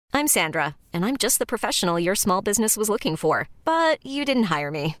I'm Sandra, and I'm just the professional your small business was looking for. But you didn't hire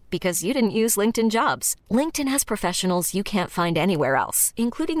me because you didn't use LinkedIn Jobs. LinkedIn has professionals you can't find anywhere else,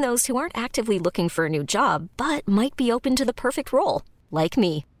 including those who aren't actively looking for a new job, but might be open to the perfect role, like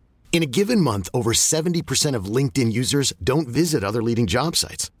me. In a given month, over 70% of LinkedIn users don't visit other leading job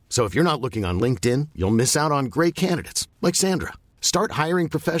sites. So if you're not looking on LinkedIn, you'll miss out on great candidates like Sandra. Start hiring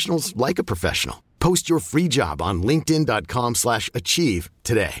professionals like a professional. Post your free job on linkedin.com/achieve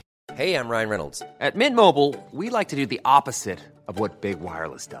today. Hey, I'm Ryan Reynolds. At Mint Mobile, we like to do the opposite of what Big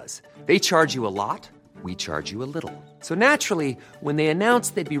Wireless does. They charge you a lot, we charge you a little. So naturally, when they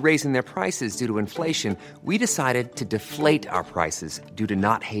announced they'd be raising their prices due to inflation, we decided to deflate our prices due to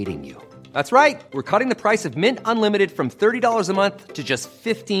not hating you. That's right. We're cutting the price of Mint Unlimited from $30 a month to just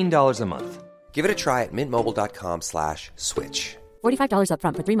 $15 a month. Give it a try at mintmobile.com/switch. $45 up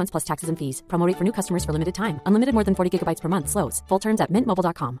front for 3 months plus taxes and fees. Promo rate for new customers for limited time. Unlimited more than 40 gigabytes per month. Slows full terms at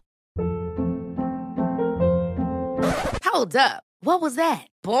mintmobile.com. Hold up. What was that?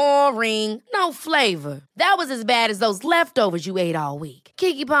 Boring. No flavor. That was as bad as those leftovers you ate all week.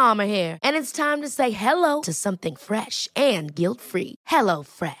 Keke Palmer here. And it's time to say hello to something fresh and guilt-free. Hello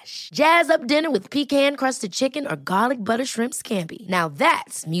Fresh. Jazz up dinner with pecan-crusted chicken or garlic butter shrimp scampi. Now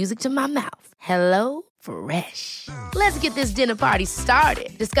that's music to my mouth. Hello Fresh. Let's get this dinner party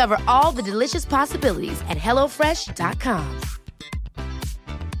started. Discover all the delicious possibilities at hellofresh.com.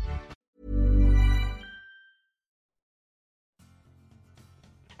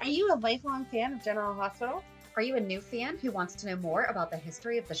 Are you a lifelong fan of General Hospital? Are you a new fan who wants to know more about the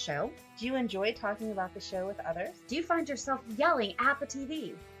history of the show? Do you enjoy talking about the show with others? Do you find yourself yelling at the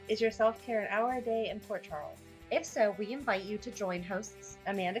TV? Is your self-care an hour a day in Port Charles? If so, we invite you to join hosts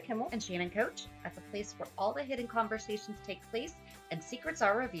Amanda Kimmel and Shannon Coach at the place where all the hidden conversations take place and secrets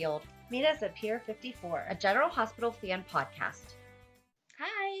are revealed. Meet us at Pier 54, a General Hospital fan podcast.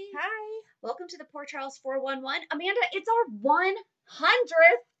 Hi. Welcome to the Port Charles 411. Amanda, it's our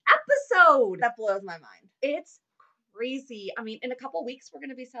 100th episode. That blows my mind. It's crazy. I mean, in a couple weeks, we're going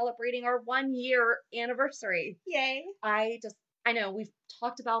to be celebrating our 1-year anniversary. Yay. I know we've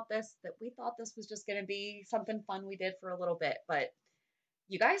talked about this, that we thought this was just going to be something fun we did for a little bit, but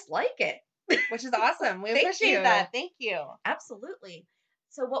you guys like it. Which is awesome. We Thank appreciate you. that. Thank you. Absolutely.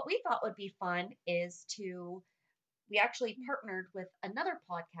 So what we thought would be fun is we actually partnered with another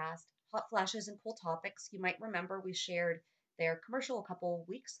podcast, Hot Flashes and Cool Topics. You might remember we shared their commercial a couple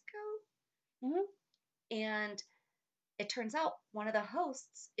weeks ago. Mm-hmm. And it turns out one of the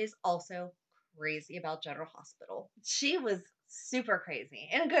hosts is also crazy about General Hospital. She was super crazy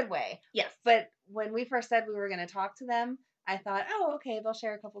in a good way. Yes. But when we first said we were going to talk to them, I thought, oh, okay, they'll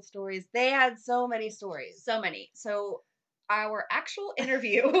share a couple stories. They had so many stories. So many. So our actual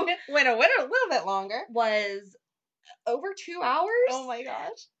interview went a little bit longer. Was over 2 hours. Oh my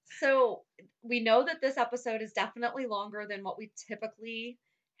gosh. So we know that this episode is definitely longer than what we typically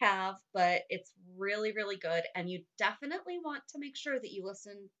have, but it's really, really good. And you definitely want to make sure that you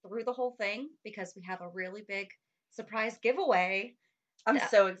listen through the whole thing because we have a really big surprise giveaway. I'm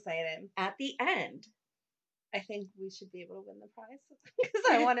so excited. At the end. I think we should be able to win the prize because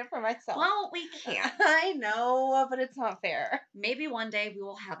I want it for myself. Well, we can't. I know, but it's not fair. Maybe one day we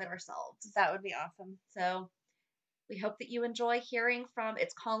will have it ourselves. That would be awesome. So we hope that you enjoy hearing from,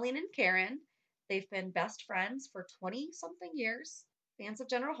 it's Colleen and Karen. They've been best friends for 20-something years. Fans of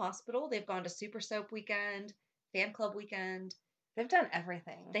General Hospital. They've gone to Super Soap Weekend, Fan Club Weekend. They've done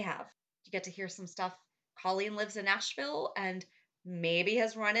everything. They have. You get to hear some stuff. Colleen lives in Nashville and maybe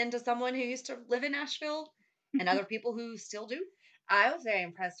has run into someone who used to live in Nashville and other people who still do. I was very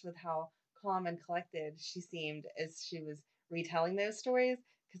impressed with how calm and collected she seemed as she was retelling those stories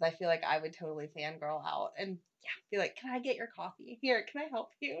because I feel like I would totally fangirl out and be like, can I get your coffee? Here, can I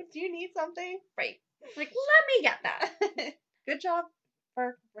help you? Do you need something? Right. Like, let me get that. Good job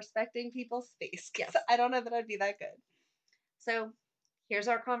for respecting people's space. Yes. I don't know that I'd be that good. So here's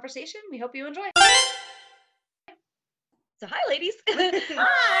our conversation. We hope you enjoy. So hi, ladies.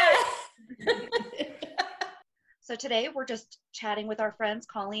 Hi. So today we're just chatting with our friends,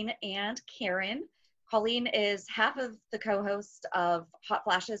 Colleen and Karen. Colleen is half of the co-host of Hot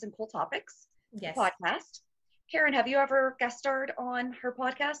Flashes and Cool Topics podcast. Karen, have you ever guest starred on her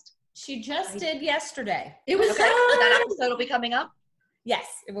podcast? She just did yesterday. It was okay. That episode will be coming up?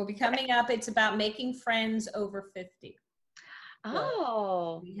 Yes, it will be coming up. It's about making friends over 50.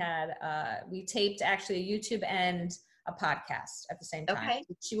 Oh. We taped actually a YouTube and a podcast at the same time. Okay.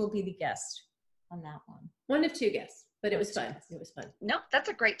 She will be the guest on that one. One of two guests, but it was fun. It was fun. No, that's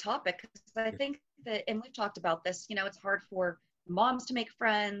a great topic because I think that, and we've talked about this, it's hard for moms to make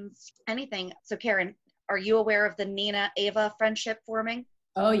friends, anything. So Karen, are you aware of the Nina Ava friendship forming?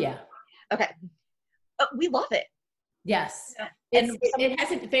 Oh yeah. Okay. We love it. Yes. And it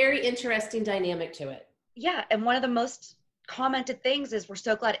has a very interesting dynamic to it. Yeah. And one of the most commented things is we're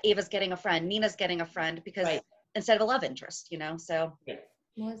so glad Ava's getting a friend, Nina's getting a friend, because instead of a love interest, you know, so.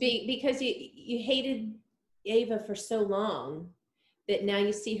 Because you hated Ava for so long that now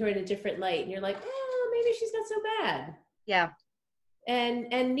you see her in a different light and you're like, oh, maybe she's not so bad. Yeah. And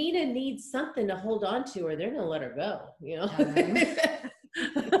Nina needs something to hold on to or they're going to let her go, you know?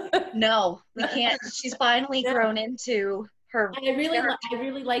 No, we can't. She's finally grown into her. And I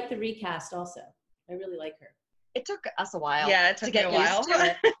really like the recast also. I really like her. It took us a while. Yeah, it took to get me a while. used to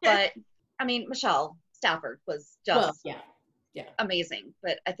it. But I mean, Michelle Stafford was just amazing.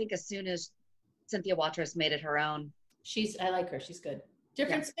 But I think as soon as Cynthia Watros made it her own, I like her. She's good.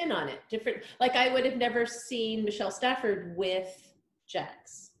 Different spin on it. Different. Like I would have never seen Michelle Stafford with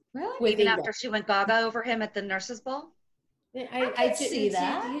Jax. Really? Even after she went gaga over him at the nurses' ball. I could see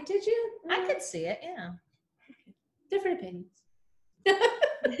that. Did you? I could see it. Yeah. Different opinions.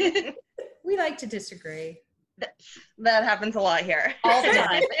 We like to disagree. That happens a lot here. All the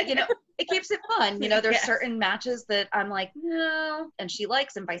time. You know, it keeps it fun. You know, there's certain matches that I'm like, no, and she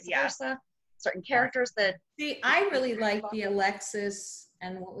likes, and vice versa. Certain characters that. See, I really like the Alexis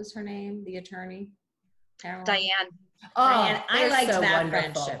and what was her name? The attorney? Diane. Oh, Diane. I liked so that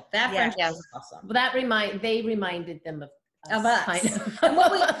wonderful. friendship. That friendship was awesome. Well, they reminded them of us. Kind of. And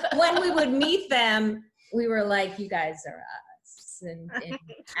when we would meet them, we were like, you guys are us. And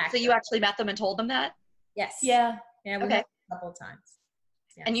so you actually met them and told them that? Yes. Yeah. Yeah, we met a couple of times.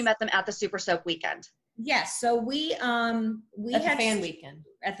 Yes. And you met them at the Super Soap weekend? Yes. So we had the fan weekend.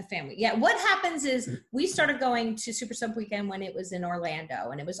 At the fan week. Yeah. What happens is we started going to Super Soap weekend when it was in Orlando,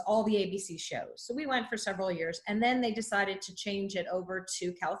 and it was all the ABC shows. So we went for several years, and then they decided to change it over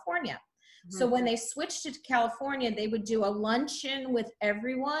to California. Mm-hmm. So when they switched it to California, they would do a luncheon with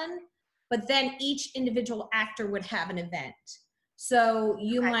everyone, but then each individual actor would have an event. So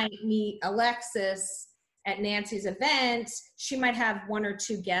you might meet Alexis at Nancy's event. She might have one or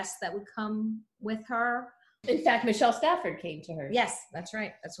two guests that would come with her. In fact, Michelle Stafford came to her. Yes, that's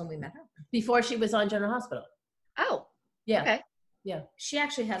right. That's when we met her. Before she was on General Hospital. Oh. Yeah. Okay. Yeah. She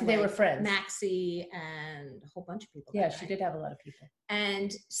actually had they were friends. Maxie and a whole bunch of people. Yeah, she did have a lot of people.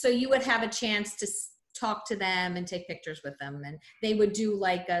 And so you would have a chance to talk to them and take pictures with them. And they would do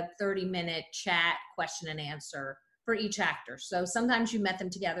like a 30-minute chat, question and answer for each actor. So sometimes you met them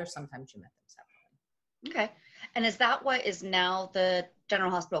together, sometimes you met them separately. Okay. And is that what is now the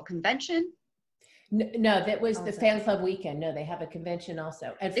General Hospital Convention? No, that was the fan club weekend. No, they have a convention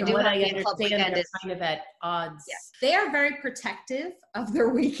also. And from what I understand, they're kind of at odds. Yes. They are very protective of their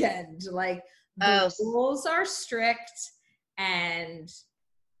weekend. Like the rules are strict, and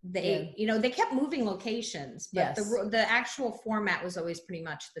they, you know, they kept moving locations, but the actual format was always pretty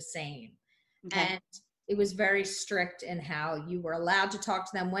much the same. Okay. And it was very strict in how you were allowed to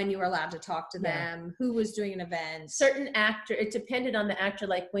talk to them, when you were allowed to talk to them, who was doing an event. Certain actor, it depended on the actor.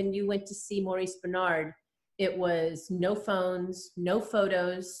 Like when you went to see Maurice Bernard, it was no phones, no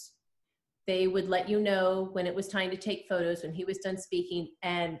photos. They would let you know when it was time to take photos, when he was done speaking.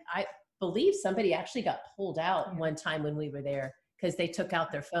 And I believe somebody actually got pulled out one time when we were there because they took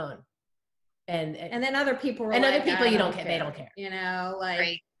out their phone. And then other people were other people, you don't care. They don't care. You know, like...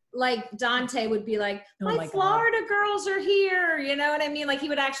 Right. Like Dante would be like, my Florida girls are here. You know what I mean? Like he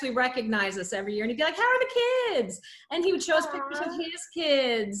would actually recognize us every year and he'd be like, how are the kids? And he would show us pictures of his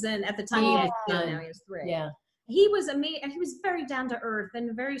kids. And at the time he was 2, now he was 3. Yeah. He was amazing. And he was very down to earth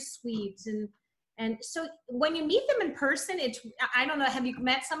and very sweet. And so when you meet them in person, I don't know, have you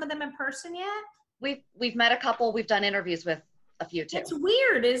met some of them in person yet? We've met a couple. We've done interviews with a few too. It's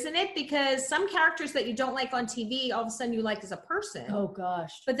weird, isn't it? Because some characters that you don't like on TV, all of a sudden you like as a person. Oh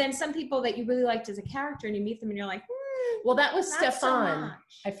gosh. But then some people that you really liked as a character, and you meet them and you're like, well, that was Stefan.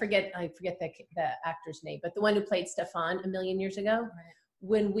 So I forget the actor's name, but the one who played Stefan a million years ago, right,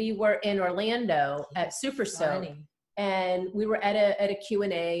 when we were in Orlando at Super Soap, and we were at a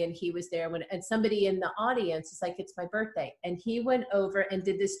Q&A, and he was there and somebody in the audience is like, it's my birthday. And he went over and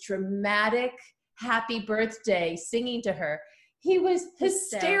did this dramatic happy birthday singing to her. He was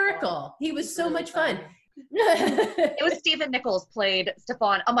hysterical. He was so much fun. It was Stephen Nichols played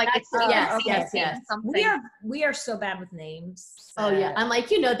Stefan. I'm like, it's yes. We are so bad with names. Oh yeah. I'm like,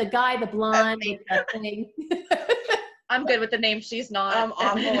 the guy, the blonde with that thing. I'm good with the name. She's not. I'm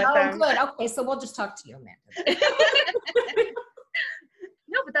awful with them. Good. Okay, so we'll just talk to you, Amanda.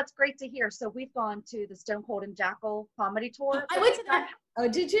 No, but that's great to hear. So we've gone to the Stone Cold and Jackal comedy tour. I went to that. Oh,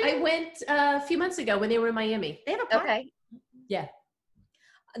 did you? I went a few months ago when they were in Miami. They have a party. Okay. Yeah.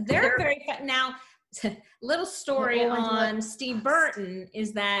 They're very fun. Now, little story on Steve Burton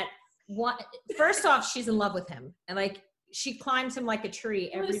is that first off, she's in love with him, and like she climbs him like a tree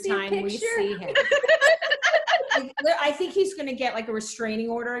every time we see him. I think he's going to get like a restraining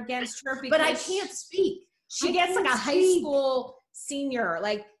order against her, because but I can't speak. She gets like a high school senior,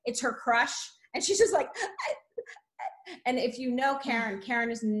 like it's her crush, and she's just like. And if you know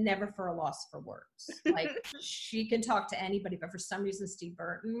Karen is never for a loss for words. Like she can talk to anybody, but for some reason, Steve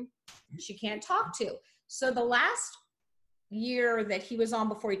Burton, she can't talk to. So the last year that he was on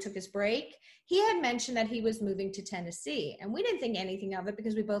before he took his break, he had mentioned that he was moving to Tennessee. And we didn't think anything of it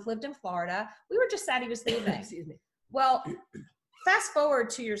because we both lived in Florida. We were just sad he was leaving. Excuse me. Well, fast forward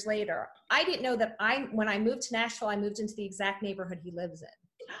 2 years later, I didn't know that when I moved to Nashville, I moved into the exact neighborhood he lives in.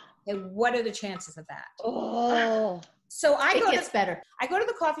 And what are the chances of that? Oh. So I go to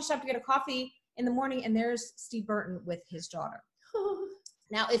the coffee shop to get a coffee in the morning, and there's Steve Burton with his daughter.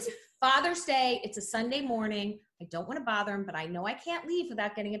 Now it's Father's Day. It's a Sunday morning. I don't want to bother him, but I know I can't leave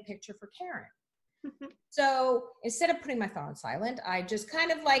without getting a picture for Karen. So instead of putting my phone on silent, I just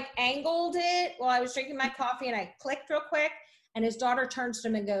kind of like angled it while I was drinking my coffee, and I clicked real quick, and his daughter turns to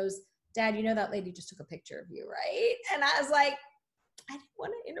him and goes, "Dad, you know that lady just took a picture of you, right?" And I was like, I didn't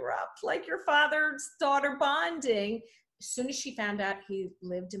want to interrupt like your father's daughter bonding. As soon as she found out he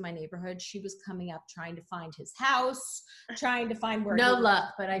lived in my neighborhood, she was coming up trying to find his house, trying to find where. No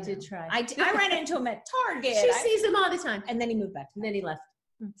luck, but I did try. I ran into him at Target. She sees him all the time. And then he moved back. And then he left.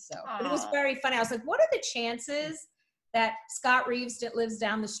 So but it was very funny. I was like, what are the chances that Scott Reeves that lives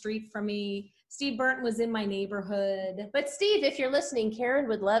down the street from me, Steve Burton was in my neighborhood. But Steve, if you're listening, Karen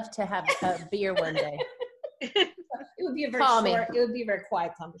would love to have a beer one day. It would be a very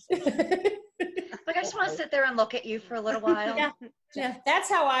quiet conversation. Like, I just want to sit there and look at you for a little while. Yeah. That's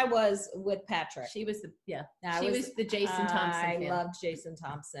how I was with Patrick. She was the Jason Thompson. I loved Jason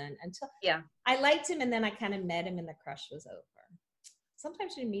Thompson until Yeah. I liked him, and then I kind of met him, and the crush was over.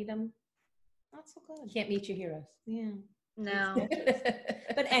 Sometimes you meet him, not so good. Can't meet your heroes. Yeah. No.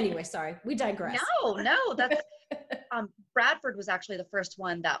 But anyway, sorry, we digress. No, that's Bradford was actually the first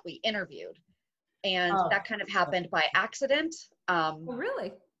one that we interviewed, and that kind of happened by accident. Oh,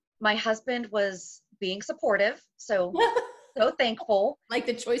 really? My husband was being supportive, so thankful. Like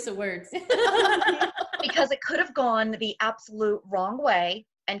the choice of words. Because it could have gone the absolute wrong way,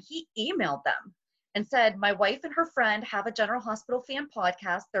 and he emailed them and said, "My wife and her friend have a General Hospital fan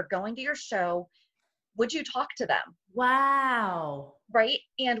podcast. They're going to your show. Would you talk to them?" Wow. Right?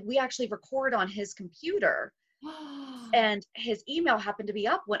 And we actually record on his computer. And his email happened to be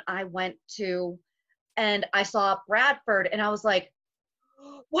up when I went to, and I saw Bradford, and I was like,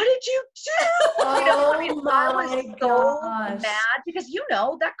 "What did you do?" I was so mad because,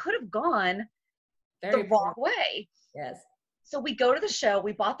 that could have gone the wrong way. Yes. So we go to the show,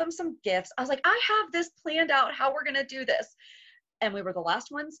 we bought them some gifts. I was like, I have this planned out, how we're going to do this. And we were the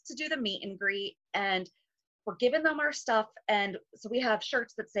last ones to do the meet and greet, and we're giving them our stuff. And so we have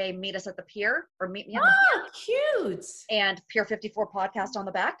shirts that say, "Meet us at the pier," or "Meet me at the pier." Cute. And Pier 54 podcast on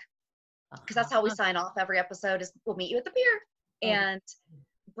the back. Because that's how we sign off every episode is, "We'll meet you at the pier." And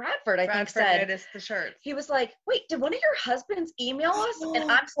Bradford, I think, said, noticed the shirts. He was like, "Wait, did one of your husbands email us?"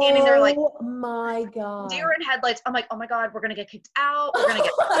 And I'm standing there like, "Oh my God. Deer in headlights." I'm like, "Oh my God, we're going to get kicked out. We're going to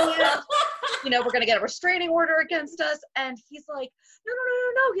get banned. We're going to get a restraining order against us." And he's like,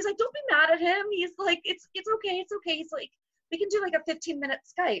 No. He's like, "Don't be mad at him." He's like, it's okay. It's okay. He's like, "We can do like a 15-minute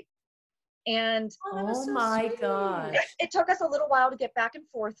Skype." And oh my God. It took us a little while to get back and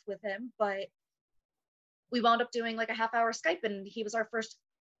forth with him, but we wound up doing like a half-hour Skype, and he was our first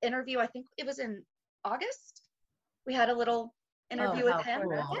interview. I think it was in August. We had a little interview with him.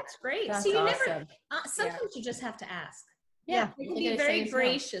 Cool. That's great. That's you awesome. never. Sometimes you just have to ask. Yeah. You can be very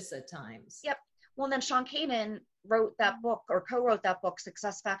gracious at times. Yep. Well, and then Sean Kanan wrote that book, or co-wrote that book,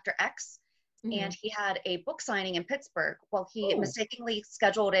 Success Factor X, and he had a book signing in Pittsburgh. Well, he mistakenly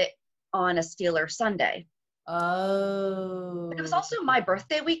scheduled it on a Steelers Sunday. Oh. But it was also my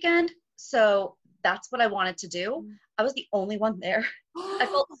birthday weekend, so that's what I wanted to do. I was the only one there. I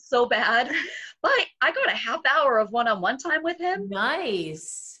felt so bad, but I got a half hour of one-on-one time with him.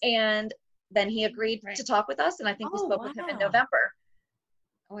 Nice. And then he agreed to talk with us, and I think we spoke with him in November.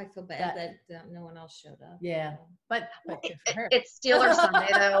 Oh, I feel bad that no one else showed up. Yeah, but it's Steelers Sunday,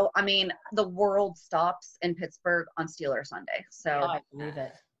 though. I mean, the world stops in Pittsburgh on Steelers Sunday. So I believe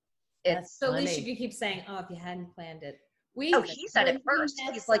it. It's at least you could keep saying, "Oh, if you hadn't planned it." He said it first.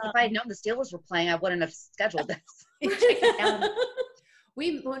 He's like, "If I had known the Steelers were playing, I wouldn't have scheduled this."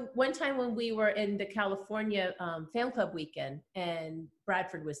 One time when we were in the California fan club weekend, and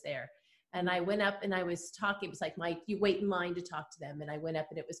Bradford was there, And I went up and I was talking. It was like, you wait in line to talk to them. And I went up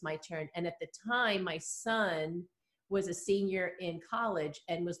and it was my turn. And at the time, my son was a senior in college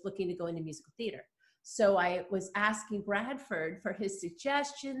and was looking to go into musical theater. So I was asking Bradford for his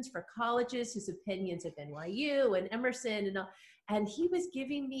suggestions for colleges, his opinions of NYU and Emerson and all. And he was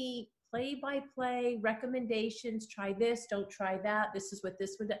giving me play-by-play recommendations. Try this, don't try that. This is what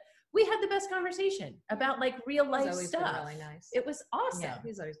this would do. We had the best conversation about like real life stuff. Really nice. It was awesome. Yeah,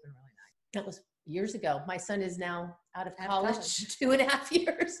 he's always been really nice. That was years ago. My son is now out of college 2.5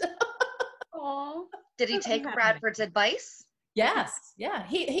 years. Aww. Did he take Bradford's advice? Yes. Yeah.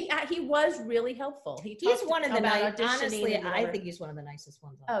 He was really helpful. He's one of the nice. Honestly, I think he's one of the nicest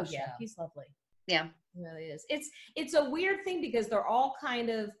ones on the show. He's lovely. Yeah, it really is. It's a weird thing because they're all kind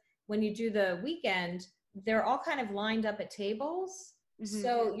of, when you do the weekend, they're all kind of lined up at tables. Mm-hmm.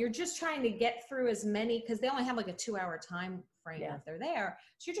 So you're just trying to get through as many, because they only have like a 2-hour time frame if they're there.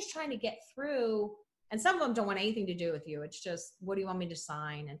 So you're just trying to get through. And some of them don't want anything to do with you. It's just, what do you want me to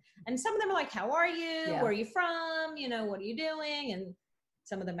sign? And some of them are like, how are you? Where are you from? What are you doing? And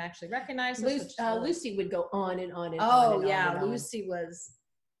some of them actually recognize us. Lucy would go on and on and on. Oh, yeah. Lucy was,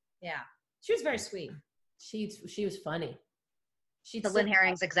 she was very sweet. She was funny. Lynn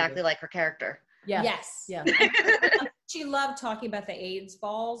Herring's exactly like her character. Yeah. Yes. Yeah. She loved talking about the AIDS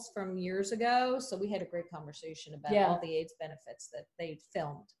balls from years ago. So we had a great conversation about all the AIDS benefits that they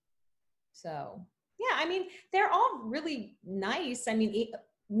filmed. So, yeah, I mean, they're all really nice. I mean,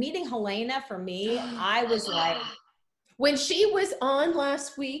 meeting Helena for me, I was like, when she was on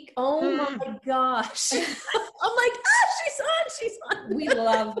last week, oh my gosh. I'm like, she's on. We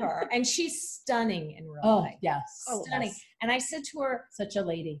love her. And she's stunning in real life. Yes. Stunning. Yes. And I said to her, such a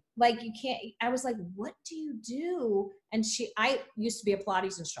lady. Like, I was like, what do you do? And I used to be a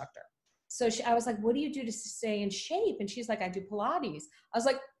Pilates instructor. So I was like, what do you do to stay in shape? And she's like, I do Pilates. I was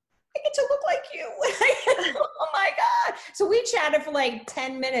like, I get to look like you. Oh my God. So we chatted for like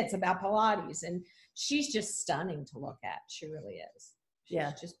 10 minutes about Pilates, and she's just stunning to look at. She really is.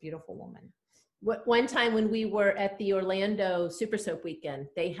 She's just a beautiful woman. One time when we were at the Orlando Super Soap weekend,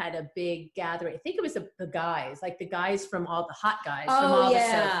 they had a big gathering. I think it was the guys, like the guys from all the hot guys from all the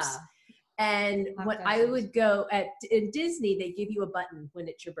soaps. And when I would go in Disney, they give you a button when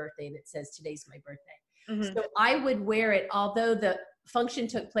it's your birthday and it says, today's my birthday. Mm-hmm. So I would wear it, although the function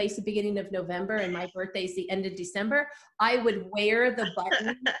took place the beginning of November and my birthday is the end of December. I would wear the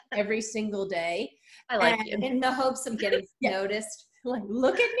button every single day. I like you. In the hopes of getting noticed. Like,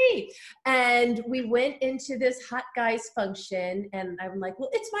 look at me. And we went into this hot guys function and I'm like,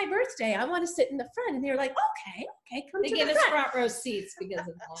 well, it's my birthday. I want to sit in the front. And they were like, okay, come to the front. They give us front row seats because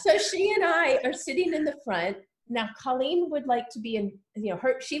of that. So she and I are sitting in the front. Now, Colleen would like to be in,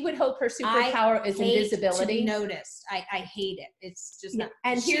 she would hope her superpower is invisibility. To be noticed. I hate it. It's just not.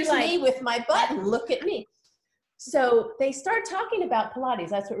 And here's me with my button. Look at me. So they start talking about Pilates.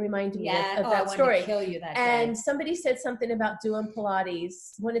 That's what reminded me of that story. To kill you that and day. Somebody said something about doing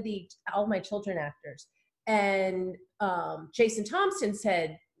Pilates, one of all my children actors. And Jason Thompson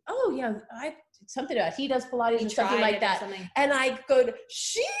said, oh yeah, something about he does Pilates or something like that. And I go,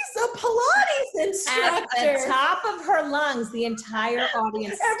 she's a Pilates instructor. At the top of her lungs, the entire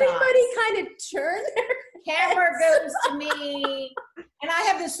audience Everybody kind of turned their camera goes to me. And I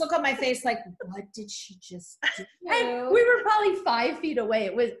have this look on my face like, what did she just do? And we were probably 5 feet away.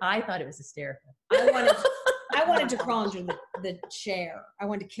 I thought it was hysterical. I wanted to crawl under the chair. I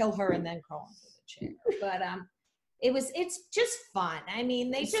wanted to kill her and then crawl under the chair. But it's just fun. I mean,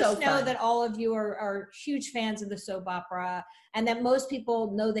 they just know that all of you are huge fans of the soap opera and that most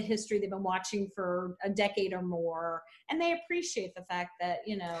people know the history. They've been watching for a decade or more, and they appreciate the fact that,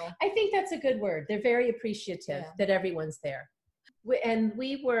 I think that's a good word. They're very appreciative that everyone's there. And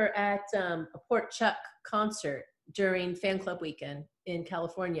we were at a Port Chuck concert during Fan Club Weekend in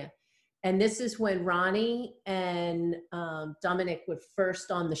California. And this is when Ronnie and Dominic were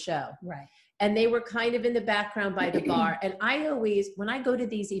first on the show. Right. And they were kind of in the background by the bar. And I always, when I go to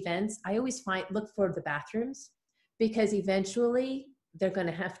these events, I always look for the bathrooms because eventually they're going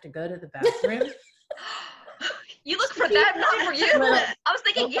to have to go to the bathroom. You look for that, not for you. I was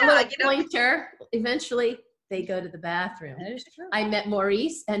thinking, pointer. Eventually they go to the bathroom. That is true. I met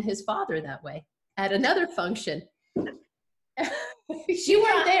Maurice and his father that way at another function. You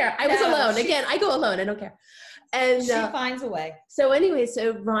weren't there. I was alone. Again, I go alone. I don't care. And she finds a way. So anyway,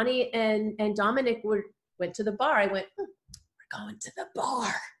 so Ronnie and Dominic went to the bar. I went, we're going to the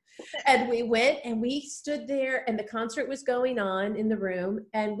bar. And we went and we stood there and the concert was going on in the room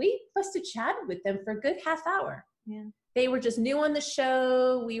and we must have chatted with them for a good half hour. Yeah. They were just new on the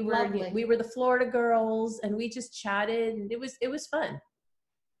show. We were the Florida girls and we just chatted and it was fun.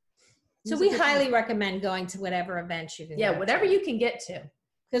 So we highly recommend going to whatever events you can. Yeah, whatever you can get to.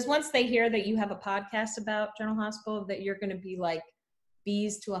 Because once they hear that you have a podcast about General Hospital, that you're going to be like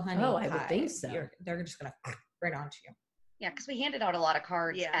bees to a honey. Oh, I would think so. They're just going to right onto you. Yeah, because we handed out a lot of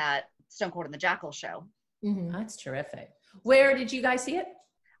cards at Stone Cold and the Jackal show. Mm-hmm. That's terrific. Where did you guys see it?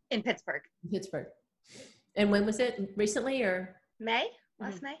 In Pittsburgh. Pittsburgh. And when was it? Recently or? May?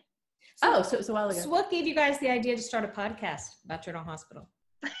 Last May? So it's a while ago. So what gave you guys the idea to start a podcast about General Hospital?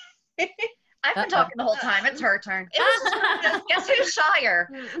 I've been talking the whole time. It's her turn. Guess who's shyer?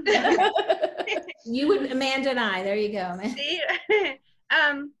 You and Amanda and I. There you go. See?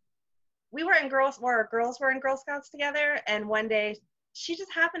 We were in girls were in Girl Scouts together, and one day she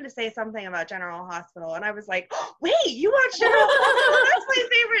just happened to say something about General Hospital, and I was like, oh, wait, you watch General Hospital? That's my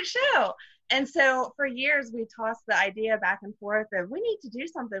favorite show. And so for years we tossed the idea back and forth of we need to do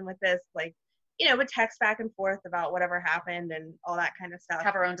something with this, like, you know, would text back and forth about whatever happened and all that kind of stuff.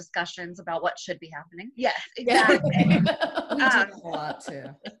 Have our own discussions about what should be happening. Yes, exactly. We do a lot too.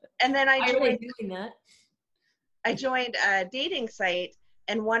 And then I joined a dating site,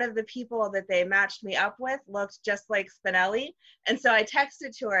 and one of the people that they matched me up with looked just like Spinelli. And so I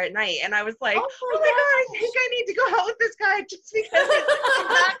texted to her at night, and I was like, oh my God, I think I need to go out with this guy just because he looks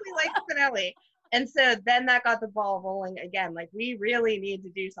exactly like Spinelli. And so then that got the ball rolling again. Like, we really need to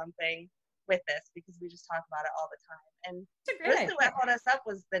do something with this because we just talk about it all the time. And mostly what held us up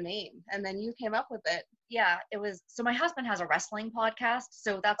was the name, and then you came up with it. Yeah, it was. So my husband has a wrestling podcast,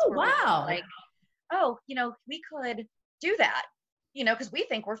 so that's where we were like, oh, you know, we could do that, you know, because we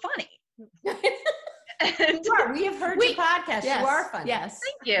think we're funny. And we have heard your podcast. Yes, you are funny. Yes,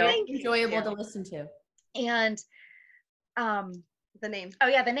 thank you. Very enjoyable to listen to. And the name. Oh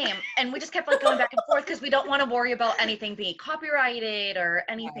yeah, the name. And we just kept like going back and forth because we don't want to worry about anything being copyrighted or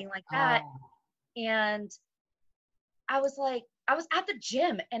anything like that. And I was at the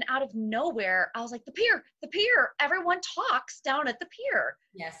gym, and out of nowhere, I was like, the pier, everyone talks down at the pier.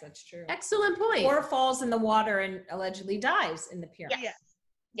 Yes, that's true. Excellent point. Or falls in the water and allegedly dies in the pier.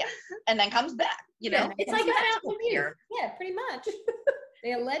 Yes. And then comes back, you know. It's like a fountain pier. Yeah, pretty much.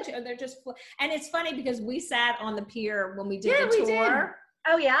 They allege, or they're just, and it's funny because we sat on the pier when we did the tour.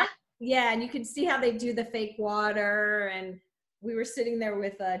 Oh yeah? Yeah, and you could see how they do the fake water, and we were sitting there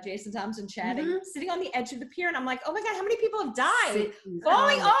with Jason Thompson chatting, sitting on the edge of the pier, and I'm like, oh my God, how many people have died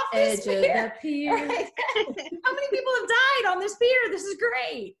falling off this pier? Right? How many people have died on this pier? This is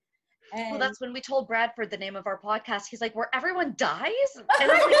great. And well, that's when we told Bradford the name of our podcast. He's like, where everyone dies?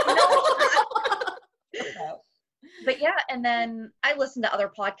 And I'm like, no. But yeah, and then I listen to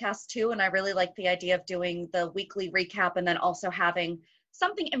other podcasts too, and I really like the idea of doing the weekly recap and then also having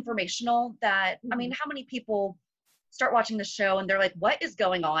something informational that, I mean, how many people start watching the show and they're like, what is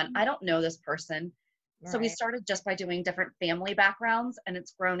going on? I don't know this person. Right. So we started just by doing different family backgrounds, and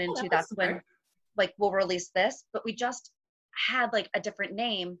it's grown into that's when like we'll release this, but we just had like a different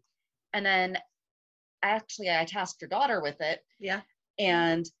name. And then I tasked your daughter with it. Yeah.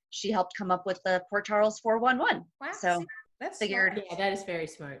 And she helped come up with the Port Charles 411. Wow. So that's figured. Smart. Yeah, that is very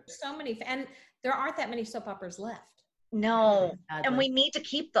smart. So many, and there aren't that many soap operas left. No. And we need to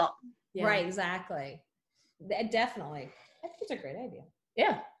keep them. Yeah. Right, exactly. Definitely. I think it's a great idea.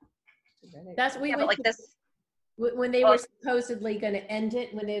 Yeah. That's we went like this. When they were supposedly going to end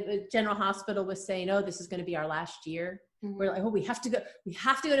it, when the General Hospital was saying, oh, this is going to be our last year. We're like, oh, we have to go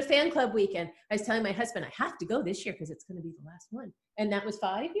to fan club weekend. I was telling my husband, I have to go this year because it's going to be the last one. And that was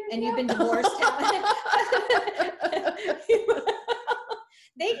 5 years and ago? You've been divorced.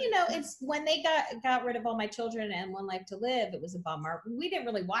 They, you know, it's when they got rid of All My Children and One Life to Live, it was a bummer. We didn't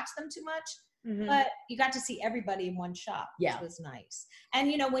really watch them too much, but you got to see everybody in one shot, which was nice.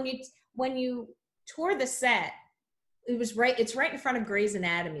 And, you know, when you tour the set, it's right in front of Grey's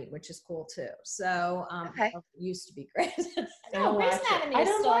Anatomy, which is cool too. So it used to be Grey's Anatomy. I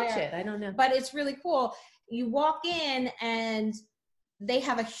don't watch it. I don't know. But it's really cool. You walk in and they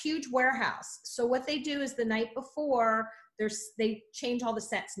have a huge warehouse. So what they do is the night before, they change all the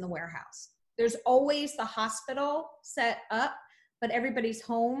sets in the warehouse. There's always the hospital set up, but everybody's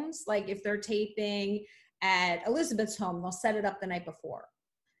homes, like if they're taping at Elizabeth's home, they'll set it up the night before.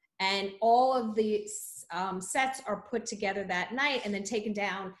 And all of the sets are put together that night and then taken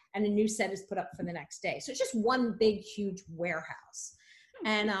down, and a new set is put up for the next day. So it's just one big, huge warehouse.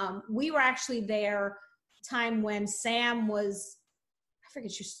 And we were actually there time when Sam was,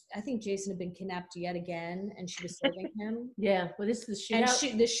 I think Jason had been kidnapped yet again, and she was serving him. Yeah, well, this is the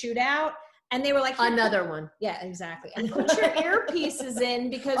shootout. And the shootout. And they were like, another one. Yeah, exactly. And put your earpieces in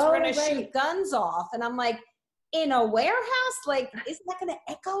because we're going to shoot guns off. And I'm like, in a warehouse? Like, isn't that going to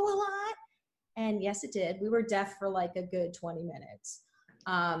echo a lot? And yes, it did. We were deaf for like a good 20 minutes.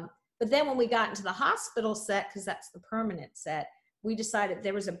 But then when we got into the hospital set, because that's the permanent set, we decided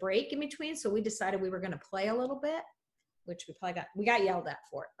there was a break in between. So we decided we were going to play a little bit, which we got yelled at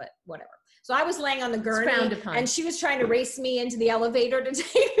for it, but whatever. So I was laying on the gurney and she was trying to race me into the elevator to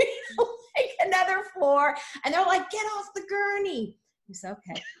take me to like another floor. And they're like, get off the gurney. I said,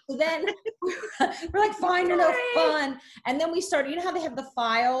 okay. So then we're like, fine, you're no fun. And then we started, you know how they have the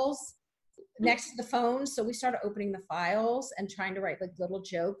files next to the phone? So we started opening the files and trying to write like little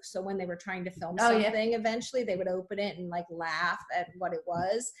jokes. So when they were trying to film something, eventually they would open it and like laugh at what it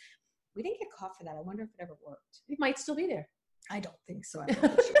was. We didn't get caught for that. I wonder if it ever worked. It might still be there. I don't think so.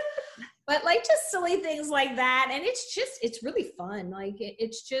 But like just silly things like that. And it's really fun. Like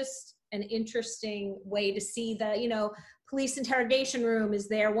it's just an interesting way to see the, you know, police interrogation room is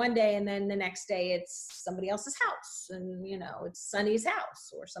there one day and then the next day it's somebody else's house and, you know, it's Sunny's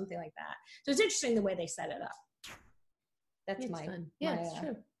house or something like that. So it's interesting the way they set it up. That's my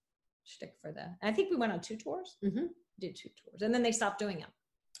true. Shtick for that. I think we went on 2 tours. Mm-hmm. Did 2 tours. And then they stopped doing them.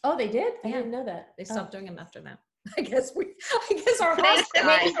 Oh, they did? I didn't know that. They stopped doing them after that. I guess our hospital.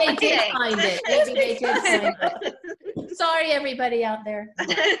 Maybe they did find it. Maybe they did find it. Sorry, everybody out there.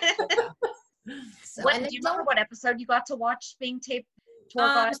 So, do you remember what episode you got to watch being taped?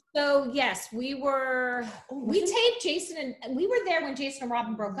 So yes, we taped Jason and we were there when Jason and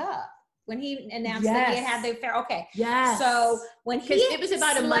Robin broke up. When he announced that he had the affair. Okay. Yes. So when it was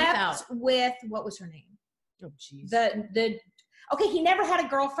about a month out with what was her name? Oh jeez. Okay, he never had a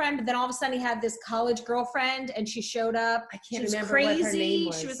girlfriend, but then all of a sudden he had this college girlfriend and she showed up. I can't remember crazy. What her name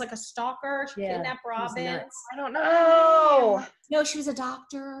was. She was like a stalker. She kidnapped Robin. I don't know. No, she was a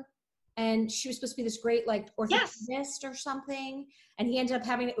doctor and she was supposed to be this great like orthopedist or something. And he ended up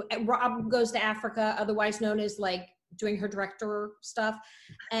Rob goes to Africa, otherwise known as like doing her director stuff.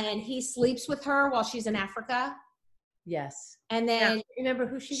 And he sleeps with her while she's in Africa. Yes. And then remember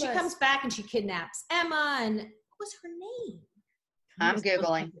who she was? She comes back and she kidnaps Emma and what was her name? I'm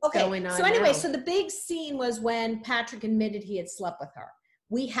Googling. Okay, so anyway, so the big scene was when Patrick admitted he had slept with her.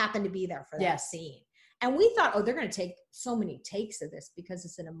 We happened to be there for that scene. And we thought, they're going to take so many takes of this because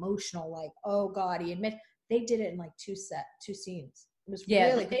it's an emotional, like, oh God, he admitted. They did it in like 2 scenes. It was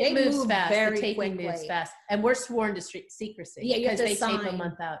really, it moves fast. Very the taping quickly. Moves fast. And we're sworn to secrecy. Yeah, you have to because they sign. tape a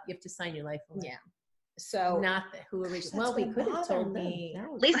month out. You have to sign your life away. Yeah. So not who originally. Well, we could have told me.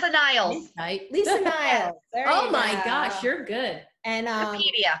 Lisa Niles. Right? Lisa Niles. Oh my gosh, you're good. And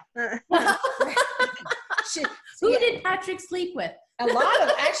Wikipedia. Who did Patrick sleep with? A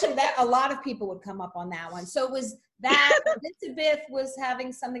lot of people would come up on that one. So it was that Elizabeth was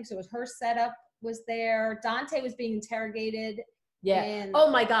having something. So it was her setup was there. Dante was being interrogated. Yeah. And oh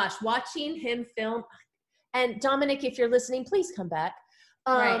my gosh, watching him film. And Dominic, if you're listening, please come back.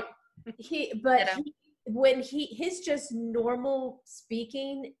 Right. When his just normal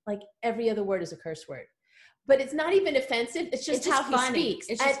speaking, like every other word is a curse word. But it's not even offensive. It's just how he speaks.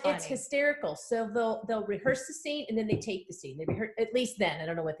 It's hysterical. So they'll rehearse the scene and then they tape the scene. They rehearse, at least then. I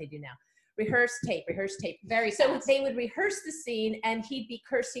don't know what they do now. Rehearse, tape. Very fast. So they would rehearse the scene and he'd be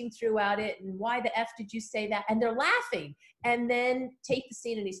cursing throughout it. And why the F did you say that? And they're laughing. And then tape the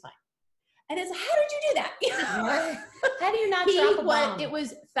scene and he's fine. And it's, how did you do that? How do you not drop a bomb? It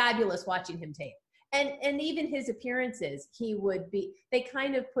was fabulous watching him tape. And even his appearances, they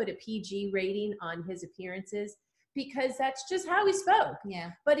kind of put a PG rating on his appearances because that's just how he spoke.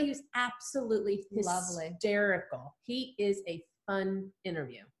 Yeah. But he was absolutely lovely. Hysterical. He is a fun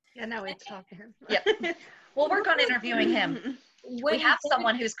interview. Yeah, now we have to talk to him. Yep. We'll work on interviewing him. We have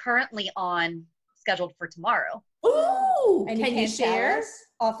someone who's currently scheduled for tomorrow. Ooh! And can you share?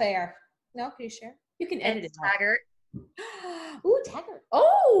 Off air. No, can you share? You can edit it. Taggart. Ooh, Taggart.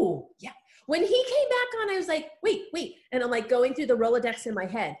 Oh, yeah. When he came back on, I was like, wait. And I'm like going through the Rolodex in my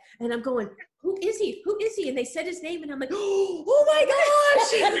head. And I'm going, who is he? Who is he? And they said his name. And I'm like, oh my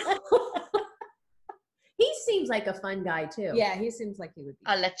gosh. He seems like a fun guy too. Yeah, he seems like he would be.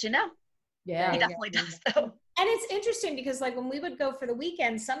 I'll let you know. Yeah. He definitely does though. And it's interesting because like when we would go for the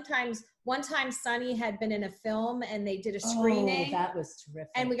weekend, sometimes one time Sunny had been in a film and they did a screening. Oh, that was terrific.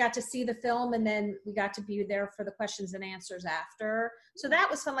 And we got to see the film and then we got to be there for the questions and answers after. So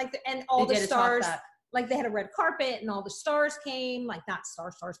that was fun. Like, and all the stars, like they had a red carpet and all the stars came, like not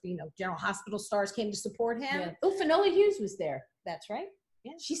stars being General Hospital stars came to support him. Yeah. Oh, Finola Hughes was there. That's right.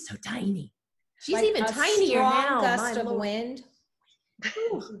 Yeah. She's so tiny. She's like even tinier now. A gust of wind.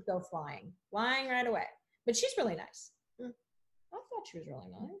 She'd go flying right away. But she's really nice. I thought she was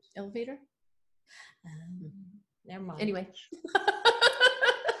really nice. Elevator? Never mind. Anyway.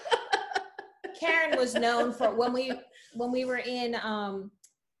 Karen was known for when we were in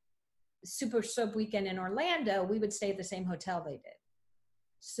Super Soap Weekend in Orlando, we would stay at the same hotel they did.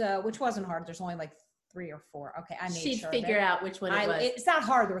 So, which wasn't hard. There's only like 3 or 4. Okay, I made She'd sure figure out which one it was. It's not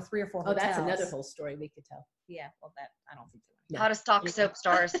hard. There were 3 or 4 hotels. That's another whole story we could tell. Yeah, well, that I don't think. How to stalk soap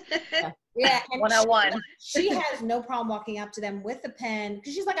stars. Yeah, 101. She has no problem walking up to them with a pen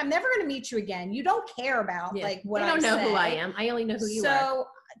because she's like, "I'm never going to meet you again. You don't care about like what I don't know say. who I am. I only know who you are."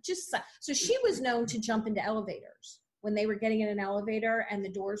 So she was known to jump into elevators when they were getting in an elevator and the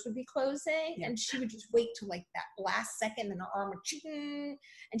doors would be closing, and she would just wait till like that last second, and her arm would ching,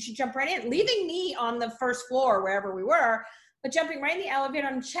 and she'd jump right in, leaving me on the first floor wherever we were. But jumping right in the elevator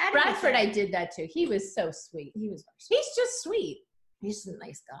and chatting. Bradford, I did that too. He was so sweet. He's just sweet. He's a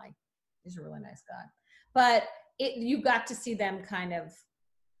nice guy. He's a really nice guy. But you got to see them kind of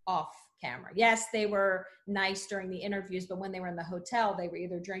off camera. Yes, they were nice during the interviews, but when they were in the hotel, they were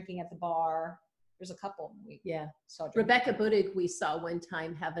either drinking at the bar. There's a couple we saw. Rebecca Budig, we saw one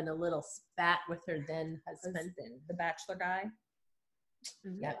time having a little spat with her then husband, the Bachelor guy.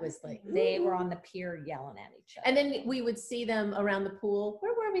 That was like they were on the pier yelling at each other. And then we would see them around the pool.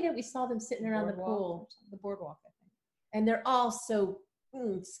 Where were we that we saw them sitting around the pool? The boardwalk, I think. And they're all so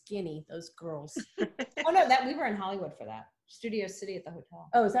skinny, those girls. Oh no, we were in Hollywood for that. Studio City at the hotel.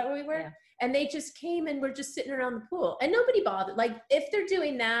 Oh, is that where we were? Yeah. And they just came and were just sitting around the pool. And nobody bothered. Like, if they're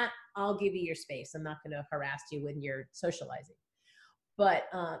doing that, I'll give you your space. I'm not going to harass you when you're socializing. But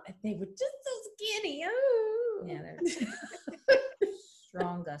they were just so skinny. Oh. Yeah, they're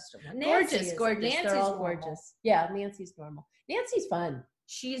strong gust of wind. Gorgeous. Nancy's they're all normal. gorgeous. Yeah, Nancy's normal. Nancy's fun.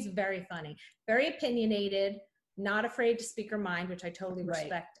 She's very funny, very opinionated, not afraid to speak her mind, which I totally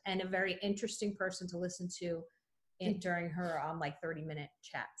respect, and a very interesting person to listen to during her like 30-minute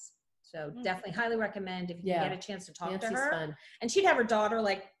chats. So definitely highly recommend if you can get a chance to talk to her. Fun. And she'd have her daughter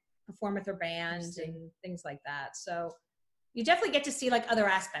like perform with her band and things like that. So you definitely get to see like other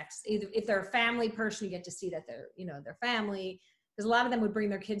aspects. Either if they're a family person, you get to see that they're, their family. Because a lot of them would bring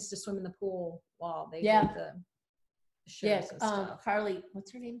their kids to swim in the pool while they did the shows and stuff. Carly,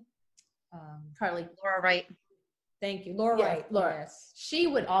 what's her name? Carly. Laura Wright. Thank you. Laura Wright. Laura. Yes. She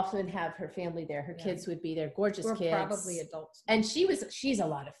would often have her family there. Her kids would be there. Gorgeous kids. Probably adults. And she's a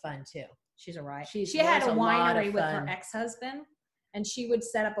lot of fun too. She's a riot. She had a winery with her ex-husband, and she would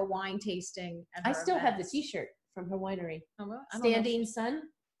set up a wine tasting at her I still events. have the t-shirt from her winery. Oh, well, Standing Sun.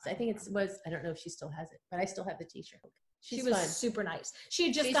 I think I don't know if she still has it, but I still have the t-shirt. She was super nice. She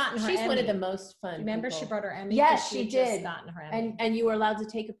had just gotten her She's Emmy. one of the most fun. Remember, people. she brought her Emmy? Yes, she did. Just gotten her Emmy. And you were allowed to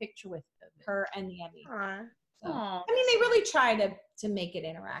take a picture with her and the Emmy. So, Aww. I mean, they really try to make it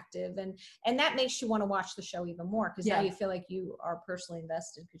interactive, and that makes you want to watch the show even more because now you feel like you are personally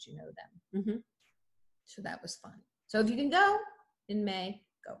invested because you know them. Mm-hmm. So that was fun. So if you can go in May,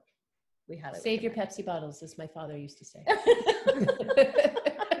 go. We highly save your Pepsi bottles, as my father used to say.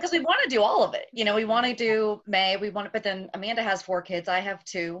 Because we want to do all of it. We want to do May. But then Amanda has 4 kids. I have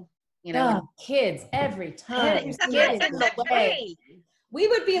 2. Kids every time. Get in the way. We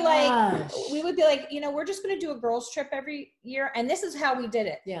would be like, we're just going to do a girls trip every year. And this is how we did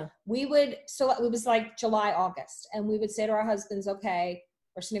it. Yeah. It was like July, August. And we would say to our husbands, okay,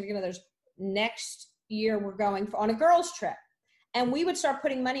 or significant others, next year we're going on a girls trip. And we would start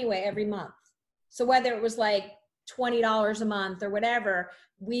putting money away every month. So whether it was like $20 a month or whatever,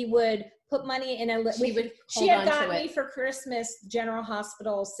 we would put money in she had gotten me for Christmas General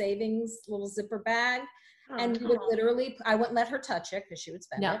Hospital savings little zipper bag. And we would literally, I wouldn't let her touch it because she would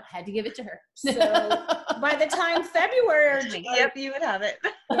spend it. No, had to give it to her. So by the time February, yep, you would have it.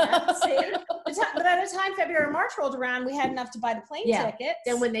 Yeah, see? But by the time February or March rolled around, we had enough to buy the plane tickets.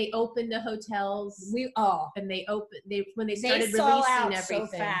 Then when they opened the hotels, when they started sold releasing out everything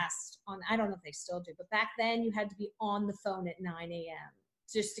so fast. I don't know if they still do, but back then you had to be on the phone at 9 a.m.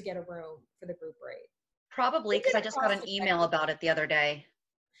 just to get a room for the group rate. Probably because I just got an email about it the other day.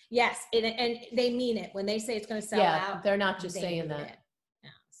 Yes, and they mean it when they say it's going to sell out. They're not just saying that. Yeah,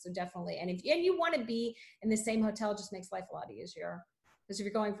 so definitely, and you want to be in the same hotel, it just makes life a lot easier. Because if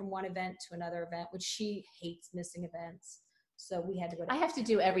you're going from one event to another event, which she hates missing events, so we had to go. I have to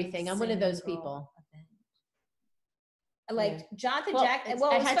do everything. I'm one of those people. Like Jonathan Jackson.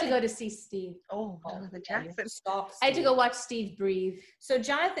 Well, I had to go to see Steve. Oh, Jonathan Jackson. I had to go watch Steve breathe. So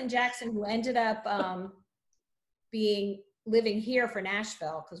Jonathan Jackson, who ended up living here for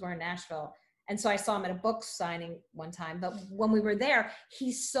Nashville, because we're in Nashville. And so I saw him at a book signing one time. But when we were there,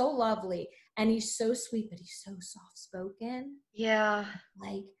 he's so lovely and he's so sweet, but he's so soft spoken. Yeah.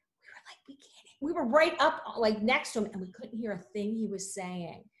 We were right up like next to him and we couldn't hear a thing he was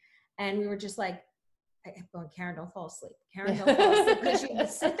saying. And we were just like, I kept going, Karen, don't fall asleep. Karen, don't fall asleep. Because you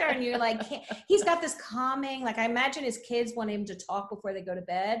sit there and you're like, he's got this calming, like I imagine his kids want him to talk before they go to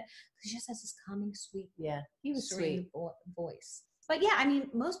bed. He just has this calming, sweet, he was sweet sweet voice. But yeah, I mean,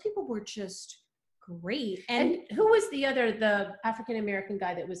 most people were just great. And who was the African-American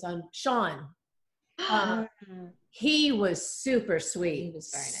guy that was on? Sean. He was super sweet. He was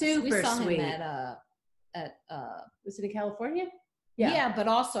very nice. Super we saw sweet. Him at was it in California? Yeah, but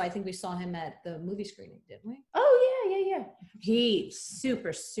also I think we saw him at the movie screening, didn't we? Oh yeah. He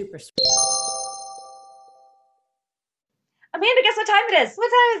super sweet. Amanda, guess what time it is?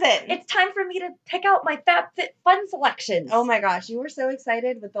 What time is it? It's time for me to pick out my FabFitFun selections. Oh my gosh, you were so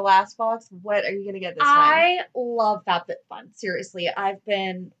excited with the last box. What are you going to get this time? I love FabFitFun. Seriously, I've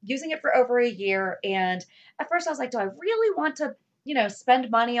been using it for over a year, and at first I was like, do I really want to, spend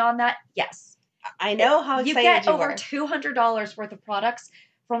money on that? Yes. I know how excited you get over $200 worth of products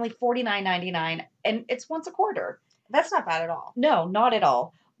for only $49.99, and it's once a quarter. That's not bad at all. No, not at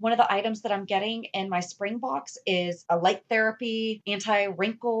all. One of the items that I'm getting in my spring box is a light therapy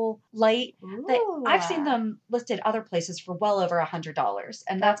anti-wrinkle light. I've seen them listed other places for well over $100,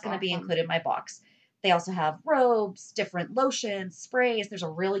 and that's going to be included in my box. They also have robes, different lotions, sprays. There's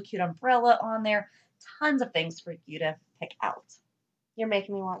a really cute umbrella on there. Tons of things for you to pick out. You're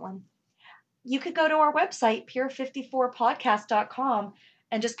making me want one. You could go to our website, pure54podcast.com,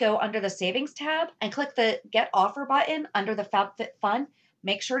 and just go under the savings tab and click the Get Offer button under the FabFitFun.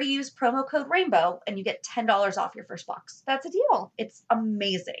 Make sure to use promo code RAINBOW and you get $10 off your first box. That's a deal. It's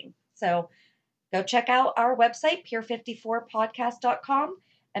amazing. So go check out our website, pure54podcast.com,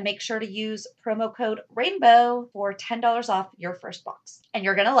 and make sure to use promo code RAINBOW for $10 off your first box. And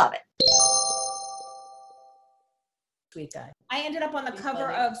you're going to love it. Sweet guy. I ended up on the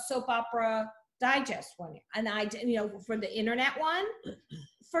cover of Soap Opera Digest one year. And I, for the internet one,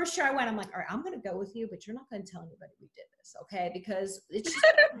 first year I went, I'm like, all right, I'm going to go with you, but you're not going to tell anybody we did this, okay? Because it's just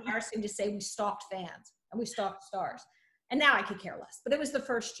embarrassing to say we stalked fans and we stalked stars. And now I could care less. But it was the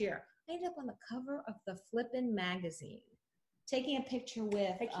first year. I ended up on the cover of the Flippin' magazine, taking a picture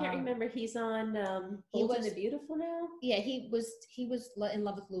with. I can't remember. He's on Bold and the Beautiful now. Yeah, he was in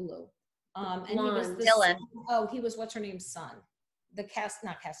love with Lulu. And he was Dylan. Oh, he was what's her name's son?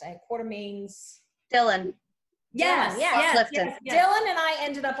 Quartermain's Dylan. Yes. Dylan and I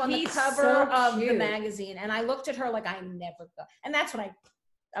ended up on the cover of the magazine, and I looked at her like I never go. And that's what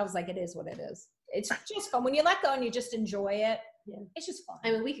I was like, it is what it is. It's just fun when you let go and you just enjoy it. Yeah, it's just fun.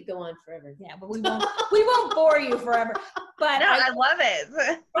 I mean, we could go on forever. Yeah, but we won't bore you forever. But no, I love it.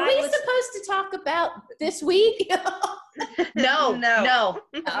 Are we supposed to talk about this week? No.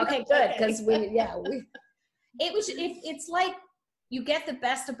 Okay, good, because it's like you get the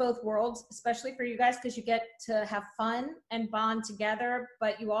best of both worlds, especially for you guys, because you get to have fun and bond together,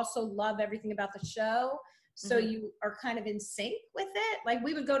 but you also love everything about the show. So you are kind of in sync with it. Like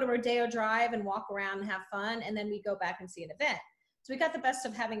we would go to Rodeo Drive and walk around and have fun, and then we go back and see an event. So we got the best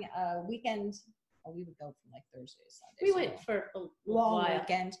of having a weekend. We would go from like Thursday to Sunday. We went for a long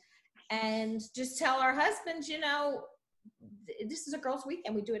weekend and just tell our husbands, this is a girls'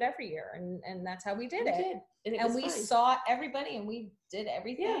 weekend. We do it every year, and that's how we did it. And we saw everybody, and we did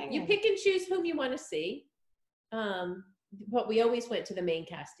everything. Yeah, you pick and choose whom you want to see. But we always went to the main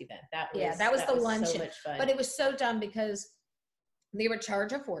cast event. That was the luncheon. So much fun. But it was so dumb because they would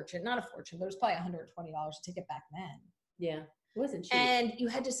charge a fortune. Not a fortune, but it was probably $120 a ticket back then. Yeah, it wasn't cheap. And you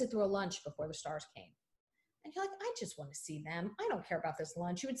had to sit through a lunch before the stars came. And you're like, I just want to see them. I don't care about this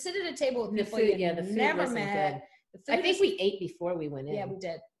lunch. You would sit at a table with people you never met. I think we ate before we went in. Yeah, we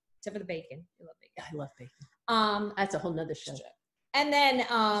did. Except for the bacon. I love bacon. I love bacon. That's a whole nother show. And then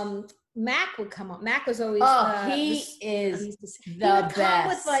Mac would come up. Mac was always he would come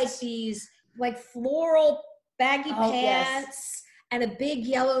with like these like floral baggy pants and a big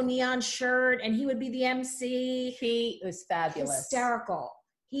yellow neon shirt, and he would be the MC. He was fabulous. Hysterical.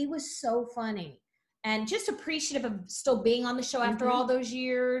 He was so funny. And just appreciative of still being on the show after all those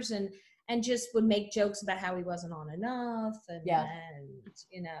years, and just would make jokes about how he wasn't on enough, and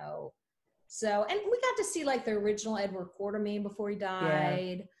so, and we got to see like the original Edward Quartermain before he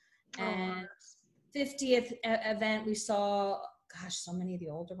died, and 50th event we saw. Gosh, so many of the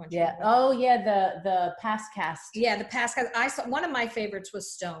older ones. Yeah. Oh yeah, the past cast. Yeah, the past cast. I saw one of my favorites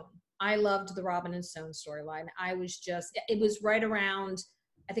was Stone. I loved the Robin and Stone storyline. It was right around.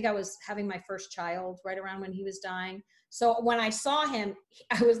 I think I was having my first child right around when he was dying. So when I saw him,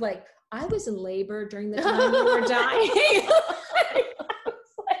 I was like, I was in labor during the time you were dying.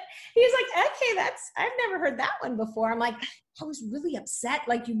 He was like, okay, I've never heard that one before. I'm like, I was really upset.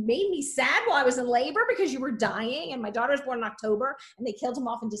 Like, you made me sad while I was in labor because you were dying. And my daughter was born in October, and they killed him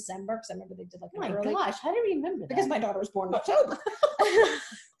off in December because I remember they did like an early. Gosh, how do you remember that? Because my daughter was born in October.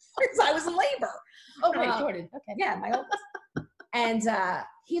 Because I was in labor. Oh, right, Jordan. Okay. Yeah, my oldest. And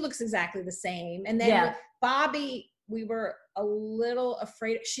he looks exactly the same. And then Bobby we were a little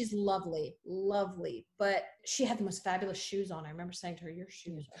afraid. She's lovely, but she had the most fabulous shoes on. I remember saying to her, your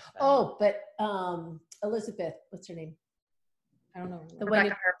shoes are fabulous. Oh, but Elizabeth, what's her name? I don't know. Rebecca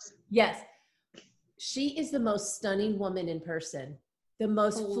Herbst. Yes. She is the most stunning woman in person. The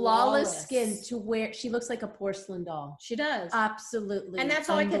most flawless skin to where she looks like a porcelain doll. She does. Absolutely. And that's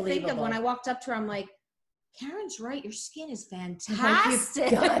all I could think of when I walked up to her. I'm like, Karen's right. Your skin is fantastic.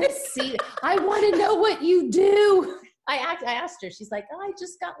 Like, you gotta see it. I want to know what you do. I asked her. She's like, oh, I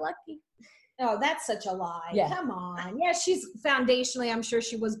just got lucky. Oh, that's such a lie. Yeah. Come on. Yeah, she's foundationally, I'm sure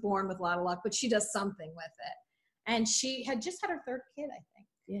she was born with a lot of luck, but she does something with it. And she had just had her third kid, I think.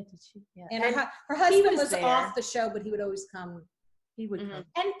 Yeah, did she? Yeah. And her husband was off the show, but he would always come. He would come.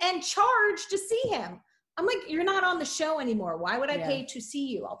 And charge to see him. I'm like, you're not on the show anymore. Why would I pay to see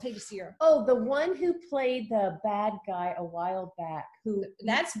you? I'll pay to see her. Oh, the one who played the bad guy a while back.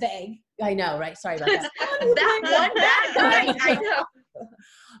 That's vague. I know, right? Sorry about that. That one bad guy. I know.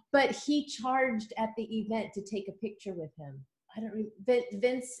 But he charged at the event to take a picture with him. I don't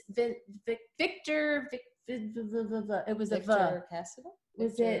remember. Victor. It was Victor Cassidy?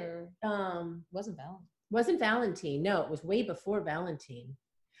 Was it? Wasn't Valentine. Wasn't Valentine. No, it was way before Valentine.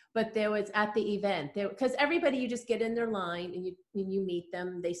 But there was at the event there, because everybody, you just get in their line and you meet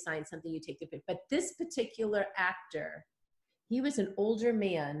them, they sign something, you take the picture. But this particular actor, he was an older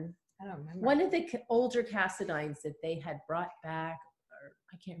man. I don't remember. One of the older Cassidines that they had brought back, or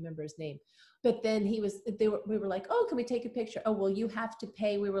I can't remember his name. But then we were like, oh, can we take a picture? Oh, well, you have to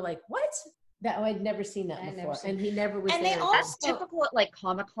pay. We were like, what? I'd never seen that before. And he never was there. That's typical at like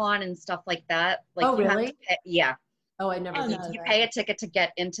Comic-Con and stuff like that. Like, oh, really? Yeah. Oh, I never. You pay a ticket to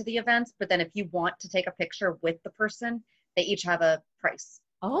get into the events, but then if you want to take a picture with the person, they each have a price.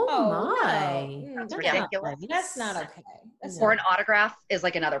 Oh my. No. That's ridiculous. That's not okay. Or an autograph is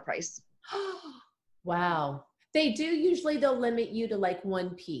like another price. Wow. They do usually, they'll limit you to like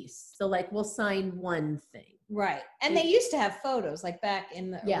one piece. So like we'll sign one thing. Right. And they used to have photos, like back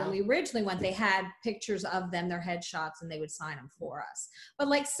in when we originally went, they had pictures of them, their headshots, and they would sign them for us. But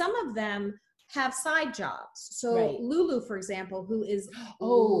like some of them have side jobs. So Lulu, for example, who is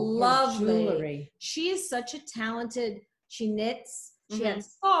lovely. Jewelry. She is such a talented, she knits, she had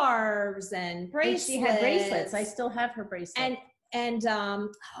scarves and bracelets. And she had bracelets. I still have her bracelet. And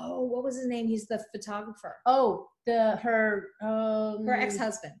what was his name? He's the photographer. Oh, her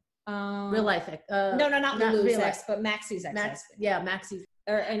ex-husband. Real life. No, not Lulu's ex, but Maxie's ex-husband. Maxie's.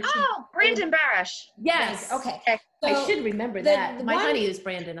 Brandon Barash. Yes. Okay. So I should remember that. My honey is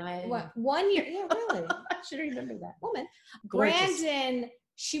Brandon. 1 year. Yeah, really. I should remember that. Woman. Gorgeous. Brandon,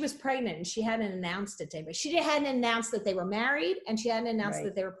 she was pregnant and she hadn't announced it to him. But she hadn't announced that they were married and she hadn't announced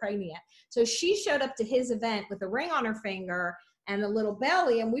that they were pregnant yet. So she showed up to his event with a ring on her finger and a little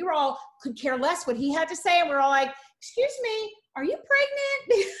belly. And we were all could care less what he had to say. And we're all like, excuse me, are you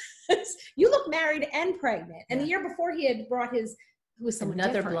pregnant? Because you look married and pregnant. And the year before he had brought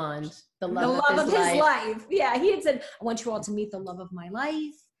another different. Blonde, the love of his life. Yeah, he had said, I want you all to meet the love of my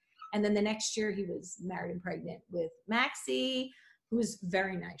life. And then the next year he was married and pregnant with Maxie, who is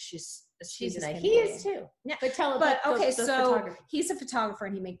very nice. She's nice. He is too. Yeah. But tell about so he's a photographer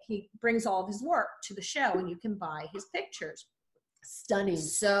and he brings all of his work to the show and you can buy his pictures. Stunning.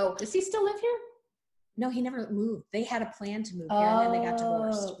 So does he still live here? No, he never moved. They had a plan to move here and then they got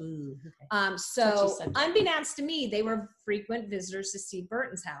divorced. Okay. So unbeknownst to me, they were frequent visitors to Steve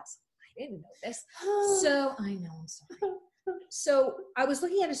Burton's house. I didn't know this. So I know, I'm sorry. So I was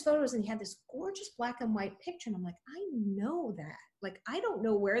looking at his photos and he had this gorgeous black and white picture. And I'm like, I know that. Like, I don't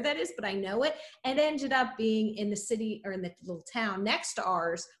know where that is, but I know it. And it ended up being in the city or in the little town next to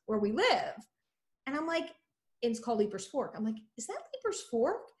ours where we live. And I'm like, it's called Leaper's Fork. I'm like, is that Leaper's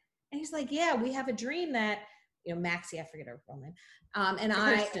Fork? And he's like, yeah, we have a dream that, Maxie, I forget her real name. And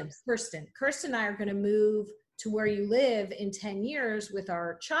Kirsten and I are going to move to where you live in 10 years with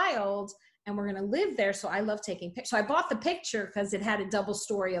our child. And we're going to live there. So I love taking pictures. So I bought the picture because it had a double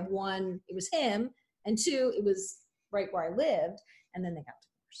story of one, it was him. And two, it was right where I lived. And then they got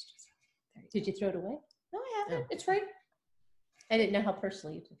divorced. So did you throw it away? No, I haven't. It's right. I didn't know how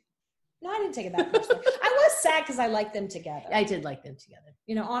personally you took it. No, I didn't take it that personally. I was sad because I liked them together. I did like them together.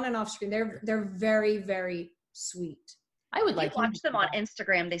 On and off screen. They're very, very sweet. I would like to watch them on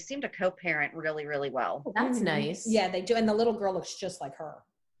Instagram. They seem to co-parent really, really well. Oh, that's nice. Yeah, they do. And the little girl looks just like her.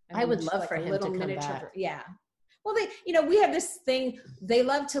 I would love for him to come back. Yeah. Well, we have this thing. They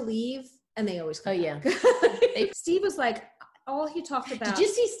love to leave and they always come back. Steve was like, all he talked about. Did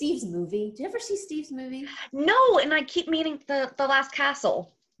you see Steve's movie? Did you ever see Steve's movie? No, and I keep meaning the Last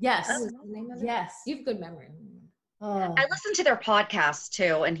Castle. Yes. Oh, is that the name of it? Yes. You have good memory. Oh. I listen to their podcast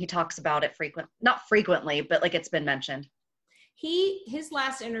too, and he talks about it not frequently, but like it's been mentioned. His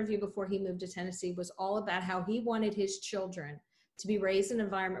last interview before he moved to Tennessee was all about how he wanted his children to be raised in an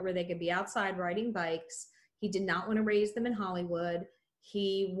environment where they could be outside riding bikes. He did not want to raise them in Hollywood.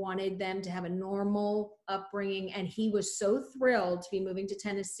 He wanted them to have a normal upbringing, and he was so thrilled to be moving to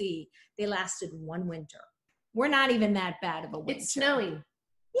Tennessee. They lasted one winter. We're not even that bad of a winter. It's snowing.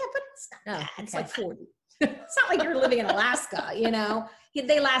 Yeah, but it's not bad. Okay. It's like 40. It's not like you're living in Alaska, you know.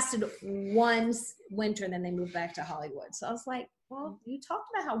 They lasted one winter, and then they moved back to Hollywood. So I was like, well, you talked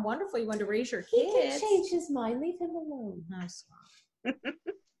about how wonderful you wanted to raise your kids. He can change his mind. Leave him alone. Nice.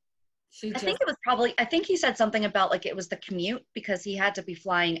 I think he said something about like it was the commute because he had to be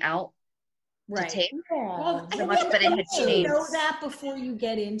flying out to tape well, so much, but it had changed. You know that before you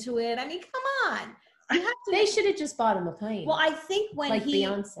get into it. I mean, come on. They should have just bought him a plane. Well, I think when like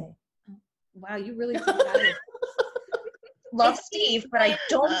Beyonce. Wow, you really think about it. Love Steve, but I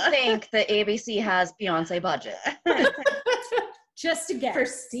don't think that ABC has Beyonce budget. Just to get for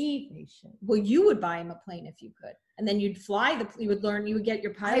Steve. Well, you would buy him a plane if you could, and then you'd fly you would get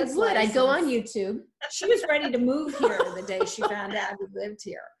your pilot's license. I'd go on YouTube. She was ready to move here the day she found out we lived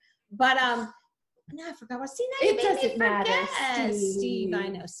here. But no, I forgot what. See, now it doesn't matter. Steve, I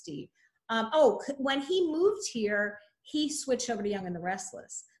know Steve. When he moved here, he switched over to Young and the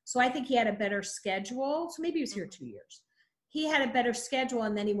Restless. So I think he had a better schedule. So maybe he was here 2 years. He had a better schedule,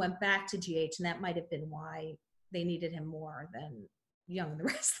 and then he went back to GH, and that might have been why they needed him more than Young and the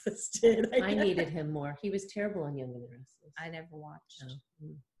Restless did. I needed him more. He was terrible on Young and the Restless. I never watched.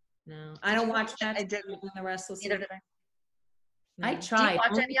 No, I don't watch that. I didn't. Young and the Restless. Neither did I. No. I tried. Do you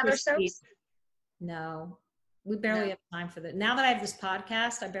watch any other shows? No. We barely have time for that. Now that I have this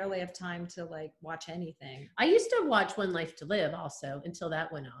podcast, I barely have time to like watch anything. I used to watch One Life to Live also until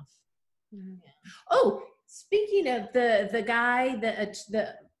that went off. Mm-hmm. Oh, speaking of the guy,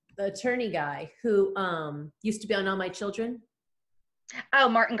 the attorney guy who used to be on All My Children. Oh,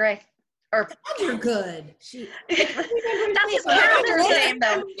 Martin Gray. Or you're good. That's his character's name,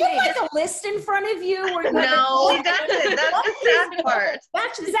 though. You have a list in front of you. No, he doesn't. That's the sad part.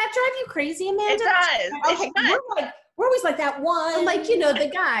 Does that drive you crazy, Amanda? It does. Okay, we're always like that one. I'm like,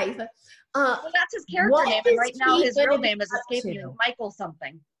 the guy. Well, that's his character name, and right now his real name is escaping me. Michael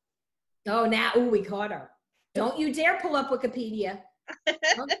something. Oh, now we caught her. Don't you dare pull up Wikipedia.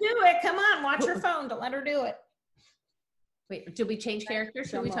 Don't do it. Come on, watch your phone. Don't let her do it. Wait, did we change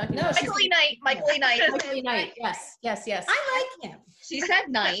characters? Are we talking about Michael E. Knight? Michael E. Knight. Michael E. Knight. Yes. I like him. She said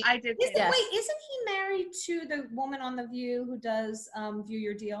Knight. I did. Wait, isn't he married to the woman on The View who does View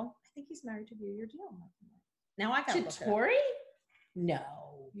Your Deal? I think he's married to View Your Deal. Now I got to Tori? No.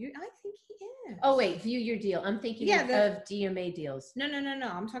 I think he is. Oh wait, View Your Deal. I'm thinking of DMA deals. No.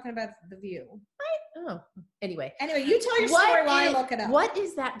 I'm talking about The View. Anyway, you tell your story while I look it up. What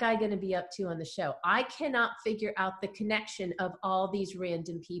is that guy going to be up to on the show? I cannot figure out the connection of all these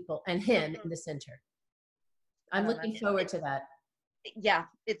random people and him in the center. I'm looking forward to that. Yeah,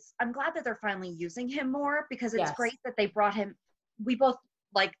 I'm glad that they're finally using him more because it's great that they brought him. We both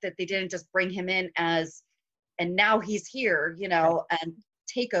like that they didn't just bring him in and now he's here, and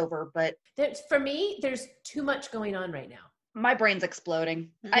take over. But for me, there's too much going on right now. My brain's exploding.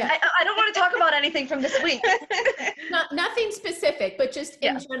 Yeah. I don't want to talk about anything from this week. Nothing specific, but just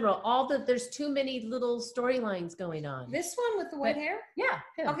in general, there's too many little storylines going on. This one with the white hair? Yeah.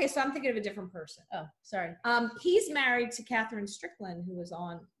 Okay, so I'm thinking of a different person. Oh, sorry. He's married to Catherine Strickland, who was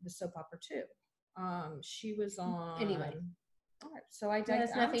on the soap opera too. She was on. Anyway. All right, so I'm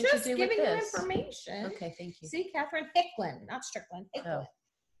nothing just to do giving with you this. information. Okay, thank you. See, Catherine Hickland, not Strickland. Hickland. Oh.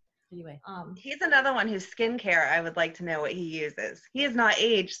 Anyway, he's another one whose skincare I would like to know what he uses. He has not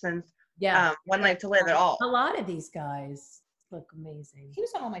aged since One Life to Live at all. A lot of these guys look amazing. He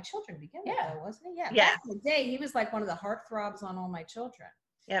was on All My Children to begin with, though, wasn't he? Yeah. Back in the day, he was like one of the heartthrobs on All My Children.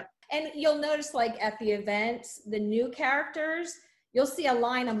 Yep. And you'll notice, like at the events, the new characters, you'll see a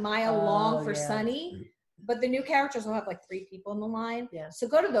line a mile long for Sunny. But the new characters will have like 3 people in the line. Yeah. So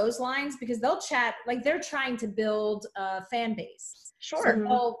go to those lines because they'll chat, like they're trying to build a fan base. Sure.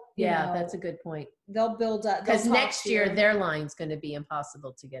 So that's a good point. They'll build up. Because next year their line's going to be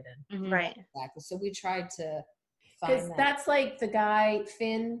impossible to get in. Mm-hmm. Right. Exactly. So we tried to find that. That's like the guy,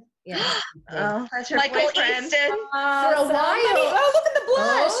 Finn. Yeah. That's your Michael boyfriend. Easton. For a while. Oh, look at the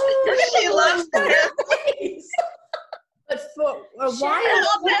blush. Oh, she loves him. But for a while,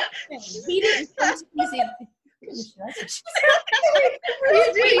 he didn't come to easy. You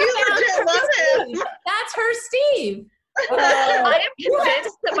legit love him. That's her Steve. I am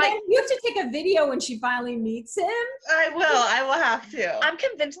convinced that you have to take a video when she finally meets him. I will have to. I'm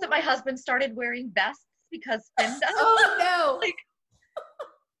convinced that my husband started wearing vests because Finn does. Oh no! Like,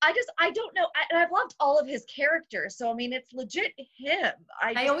 I don't know. And I've loved all of his characters, so I mean, it's legit him.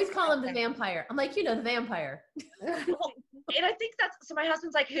 I always call him the vampire. I'm like, the vampire. Well, and I think that's so. My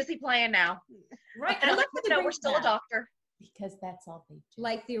husband's like, who's he playing now? Right. And I'm like, no, we're still a doctor. Because that's all they do.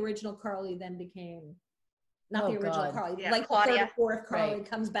 Like the original Carly then became, not the original God. Carly, Yeah, like Claudia. the third or fourth Carly Right.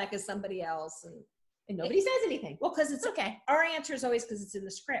 comes back as somebody else. And nobody says anything. Well, because it's okay. Our answer is always because it's in the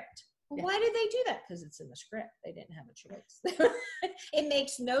script. Well, Yeah. why did they do that? Because it's in the script. They didn't have a choice. It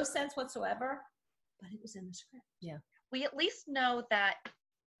makes no sense whatsoever, but it was in the script. Yeah. We at least know that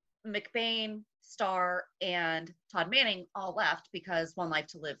McBain, Starr, and Todd Manning all left because One Life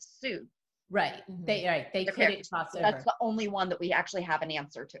to Live sued. Right. They Their couldn't characters. cross over. That's the only one that we actually have an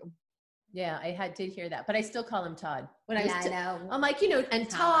answer to. Yeah, I did hear that, but I still call him Todd. When Yeah, I I know. I'm like, and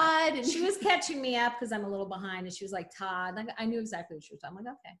Todd, and She was catching me up because I'm a little behind, and she was like, Todd. Like, I knew exactly what she was talking. I'm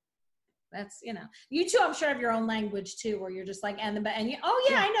like, okay. That's, you two, I'm sure, have your own language too, where you're just like, and you, oh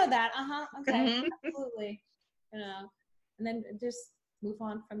yeah, I know that. Okay, Mhm. absolutely. And then just move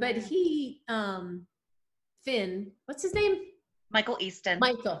on from But there. he, Finn, what's his name? Michael Easton.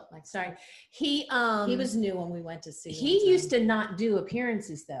 Michael. Sorry. He was new when we went to see him. He used to not do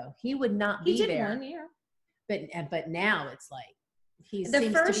appearances though. He would not be He did there. 1 year. But now it's like he The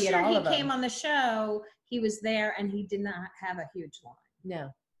seems first to be at year all he of them. came on the show, he was there, and he did not have a huge line.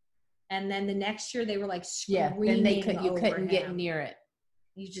 No. And then the next year they were like Yeah. screaming. Then you over couldn't get him. near it.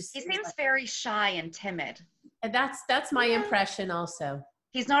 You just. He seems very shy and timid. And that's my impression also.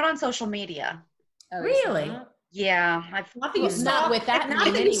 He's not on social media. Oh, he's Really? not? Yeah. Not that you Well, stalk, not with that not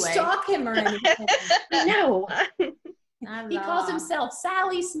name that you anyway. stalk him or anything. No. He calls himself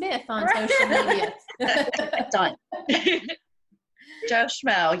Sally Smith on Right. social media. Done. Joe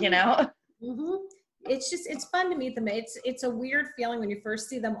Schmo, Mm-hmm. It's fun to meet them. It's a weird feeling when you first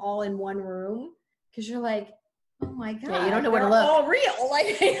see them all in one room, because you're like, oh my God. Yeah, you don't know where to they're look. all real.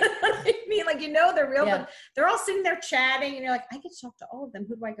 Like, you know what I mean? Like, they're real, Yeah. but they're all sitting there chatting, and you're like, I get to talk to all of them.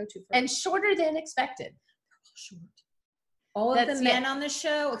 Who do I go to first? And shorter than expected. Short. All of That's- the men yeah. on the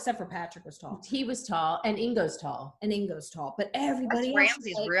show, except for Patrick, was tall. He was tall, and Ingo's tall. And Ingo's tall. But everybody Wes else.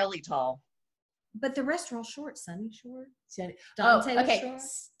 Ramsey's like, really tall. But the rest are all short. Sunny's short. Oh, Dante was okay. short.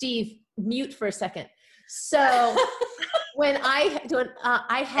 Steve, mute for a second. So when I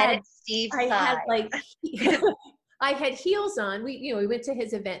had Edit Steve's I had side. like I had heels on. We went to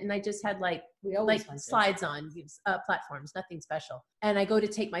his event, and I just had like slides on, platforms, nothing special. And I go to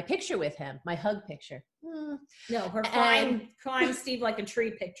take my picture with him, my hug picture. No, her And- climb Steve like a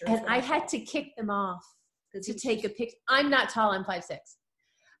tree picture. is And what I saw. had to kick them off Because to he was take a picture. I'm not tall. I'm 5'6".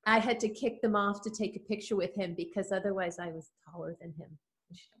 I had to kick them off to take a picture with him because otherwise I was taller than him.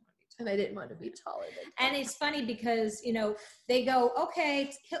 And I didn't want to be taller than him. And it's funny because, they go,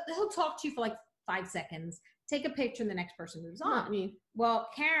 okay, he'll talk to you for like 5 seconds, take a picture, and the next person moves on. Not me. Well,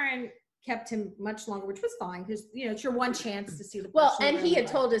 Karen kept him much longer, which was fine because, it's your one chance to see the person. Well, and you he really had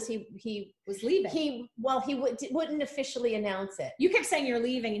like. told us he was leaving. He wouldn't officially announce it. You kept saying you're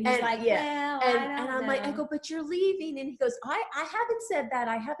leaving, and he's And, like, yeah. well, And I'm like, I go, but you're leaving. And he goes, I haven't said that.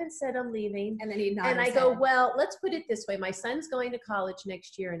 I haven't said I'm leaving. And then he nodded And I his go, head. well, let's put it this way. My son's going to college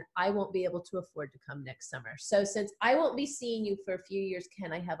next year, and I won't be able to afford to come next summer. So since I won't be seeing you for a few years,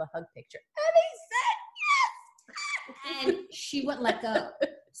 can I have a hug picture? And he said yes. And she wouldn't let go.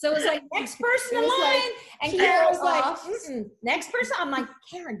 So it was like, next person It in was line. like, And peels Karen was like, off. next person. I'm like,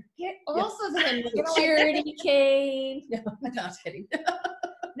 Karen, get off of him. You're gonna like- Security came. No, I'm not kidding.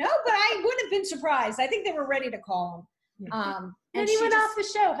 No, but I wouldn't have been surprised. I think they were ready to call him. And And he she went just- off the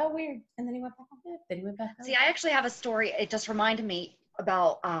show. How weird. And then he went back on. Yeah, then he went back. See, I actually have a story. It just reminded me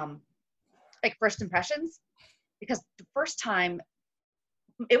about like first impressions, because the first time,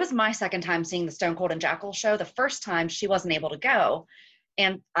 it was my second time seeing the Stone Cold and Jackal show. The first time she wasn't able to go,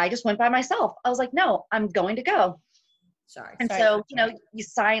 and I just went by myself. I was like, no, I'm going to go. Sorry. And Sorry. so, you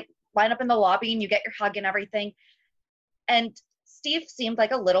line up in the lobby and you get your hug and everything. And Steve seemed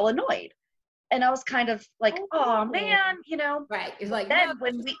like a little annoyed. And I was kind of like, oh man, Right. It's like, then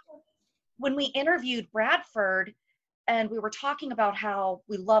no, when we interviewed Bradford and we were talking about how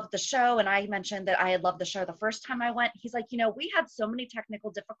we loved the show, and I mentioned that I had loved the show the first time I went, he's like, we had so many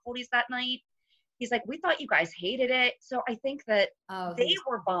technical difficulties that night. He's like, we thought you guys hated it. So I think that they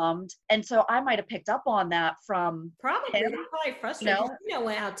were bummed. And so I might have picked up on that from probably. him. They're probably frustrated. No. You know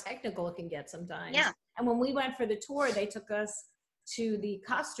how technical it can get sometimes. Yeah. And when we went for the tour, they took us to the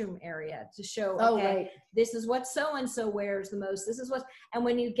costume area to show, Oh, okay, right. this is what so-and-so wears the most. This is what, and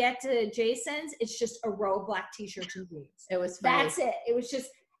when you get to Jason's, it's just a row of black t-shirts and jeans. It was funny. That's it. It was just,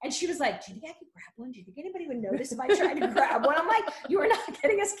 And she was like, do you think I could grab one? Do you think anybody would notice if I tried to grab one? I'm like, you are not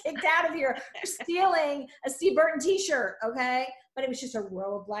getting us kicked out of here. You're stealing a Steve Burton t-shirt, okay? But it was just a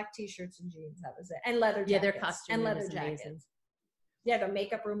row of black t-shirts and jeans. That was it. And leather jackets. Yeah, their costume and leather is jackets. amazing. Yeah, the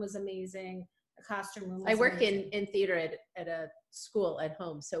makeup room was amazing. The costume room was I work amazing. in theater at a school at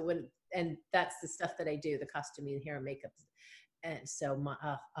home. So and that's the stuff that I do, the costuming, hair and makeup. And so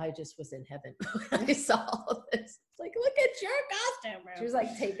I just was in heaven when I saw all this. It's like, look at your costume. She was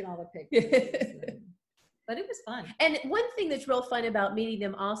like taking all the pictures. But it was fun. And one thing that's real fun about meeting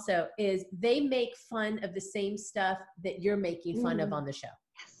them also is they make fun of the same stuff that you're making fun of on the show.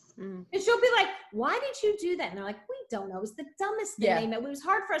 Yes. And she'll be like, why did you do that? And they're like, we don't know. It was the dumbest thing. It was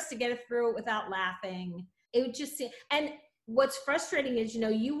hard for us to get it through without laughing. It would just seem, and what's frustrating is,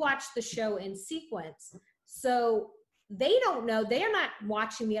 you watch the show in sequence. So they don't know. They are not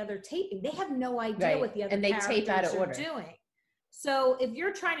watching the other taping. They have no idea what the other characters tape out of order. Doing. So if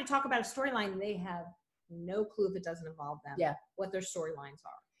you're trying to talk about a storyline, they have no clue if it doesn't involve them. Yeah, what their storylines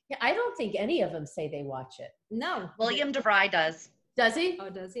are. Yeah, I don't think any of them say they watch it. No, William DeVry does. Does he? Oh,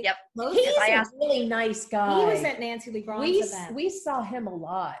 does he? Yep. He's a really nice guy. He was at Nancy Lee Grant's event. We saw him a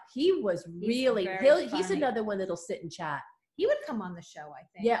lot. He was really. He's another one that'll sit and chat. He would come on the show, I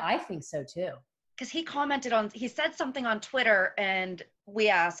think. Yeah, I think so too. Because he said something on Twitter, and we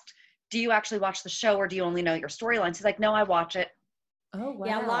asked, do you actually watch the show or do you only know your storylines? He's like, no, I watch it. Oh, wow.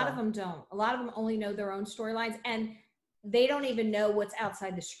 Yeah, a lot of them don't. A lot of them only know their own storylines, and they don't even know what's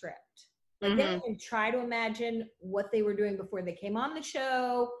outside the script. Like, they don't even try to imagine what they were doing before they came on the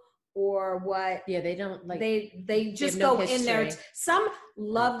show, or what. Yeah, they don't like. They just go in there. Some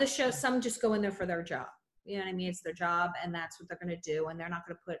love the show. Some just go in there for their job. You know what I mean? It's their job, and that's what they're going to do, and they're not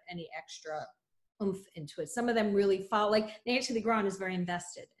going to put any extra oomph into it. Some of them really follow. Like Nancy Lee Grant is very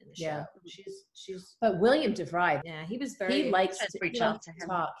invested in the show. Yeah, she's. But William DeVry, yeah, he was very. He likes to reach out to him.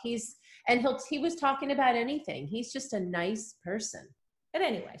 Talk. He was talking about anything. He's just a nice person. But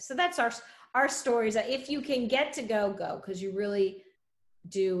anyway, so that's our stories. If you can get to go, because you really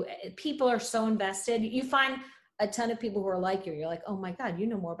do. People are so invested. You find a ton of people who are like you. You're like, oh my God, you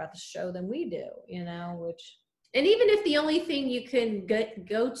know more about the show than we do. And even if the only thing you can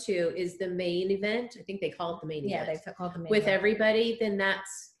go to is the main event, I think they call it the main event. Yeah, they call it the main with event. everybody, then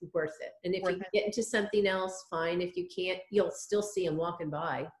that's worth it. And if you can get into something else, fine. If you can't, you'll still see them walking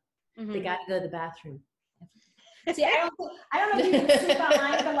by. They got to go to the bathroom. See, I don't know if you can see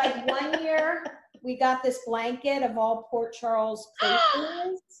behind, but like one year we got this blanket of all Port Charles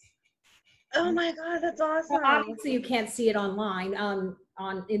places. Oh my God, that's awesome. Well, obviously you can't see it online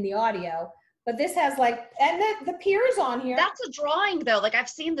in the audio, but this has and the piers on here. That's a drawing though. Like I've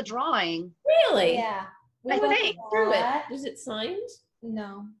seen the drawing. Really? Yeah. I think through it. Is it signed?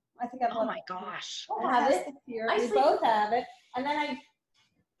 No. I think I've Oh my gosh. I have it. We both have it. And then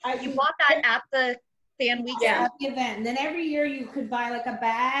you bought that at the fan weekend? Yeah, at the event. And then every year you could buy like a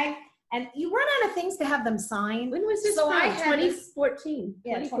bag, and you run out of things to have them signed. When was this? So I had 2014.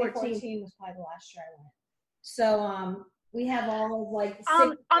 Yeah, 2014 was probably the last year I went. So we have all of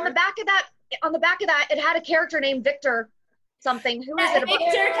on the back of that, it had a character named Victor something. Who is it?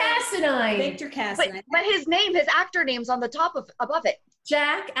 Victor Cassadine. Victor Cassadine. But his actor name's on the top above it.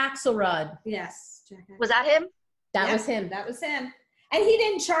 Jack Axelrod. Yes. Jack was that him? That was him. That was him. And he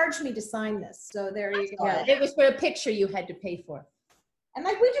didn't charge me to sign this. So there you go. Yeah, it was for a picture you had to pay for. And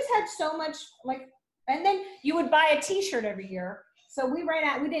we just had so much and then you would buy a t-shirt every year. So we ran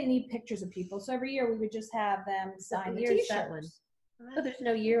out, we didn't need pictures of people. So every year we would just have them sign the t-shirts. That one? Oh, there's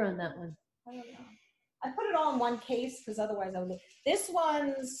no year on that one. I don't know. I put it all in one case because otherwise I would. This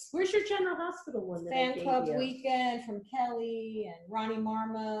one's. Where's your General Hospital one? Fan Club Weekend from Kelly and Ronnie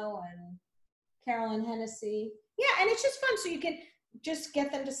Marmo and Carolyn Hennessy. Yeah, and it's just fun. So you can just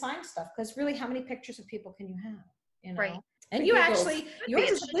get them to sign stuff because really, how many pictures of people can you have? Right. And you actually, yours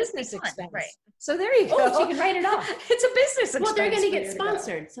is a business expense. Right. So there you go. Oh, so you can write it off. It's a business expense. Well, they're going to get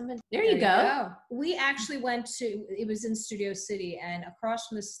sponsored. There you go. We actually went to, it was in Studio City, and across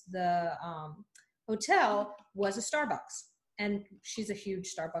from the hotel was a Starbucks. And she's a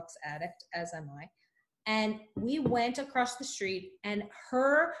huge Starbucks addict, as am I. And we went across the street, and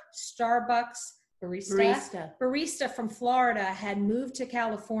her Starbucks barista from Florida had moved to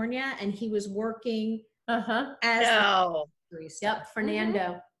California, and he was working as barista. Yep,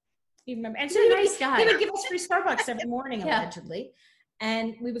 Fernando. You remember? And so he would give us free Starbucks every morning, allegedly.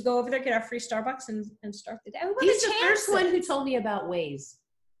 And we would go over there, get our free Starbucks, and start the day. He's the first one who told me about Waze.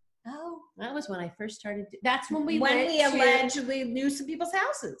 Oh, that was when I first started. That's when we allegedly knew some people's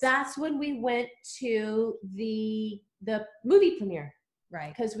houses. That's when we went to the movie premiere.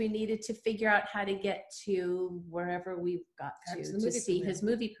 Right. Because we needed to figure out how to get to wherever we got to see his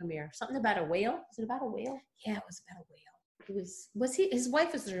movie premiere. Something about a whale. Is it about a whale? Yeah, it was about a whale. His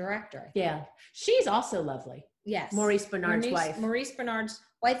wife was the director, I think. Yeah. She's also lovely. Yes. Maurice Bernard's wife. Maurice Bernard's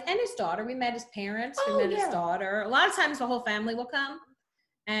wife and his daughter. We met his parents. We met his daughter. A lot of times the whole family will come.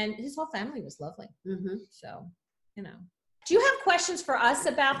 And his whole family was lovely. Mm-hmm. So, you know. Do you have questions for us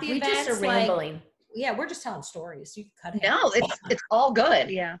about the events? We just are rambling. Yeah, we're just telling stories. You can cut it. No, it's all good.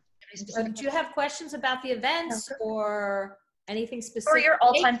 Yeah. Do you have questions about the events or anything specific? Or your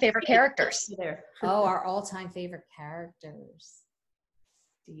all-time favorite characters? Oh, our all-time favorite characters.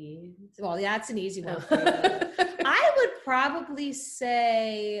 Well, yeah, that's an easy one. I would probably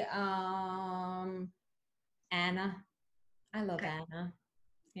say Anna. I love Anna.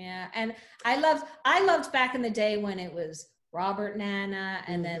 Yeah, and I loved back in the day when it was Robert and Anna,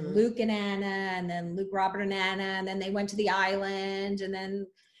 and then Luke and Anna, and then Luke, Robert, and Anna, and then they went to the island, and then,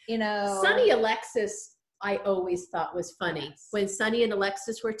 you know. Sonny Alexis, I always thought was funny. When Sonny and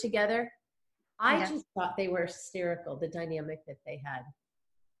Alexis were together, I just thought they were hysterical, the dynamic that they had.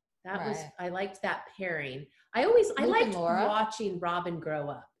 I liked that pairing. I liked watching Robin grow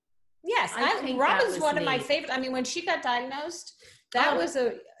up. Yes, Robin's one of my favorites. I mean, when she got diagnosed, that was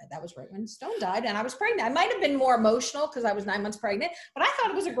right when Stone died, and I was pregnant. I might have been more emotional because I was 9 months pregnant, but I thought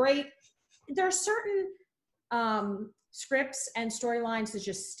it was there are certain scripts and storylines that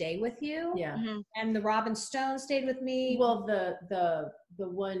just stay with you. Yeah. Mm-hmm. And the Robin Stone stayed with me. Well, the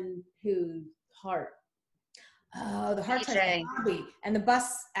one who heart. Oh, the heart transplant, Bobby, and the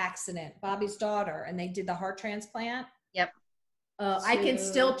bus accident, Bobby's daughter, and they did the heart transplant. Yep. I can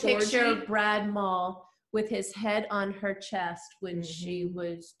still picture Brad Mall with his head on her chest when she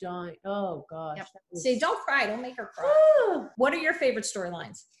was dying. Oh gosh. Yep. See, don't cry. Don't make her cry. What are your favorite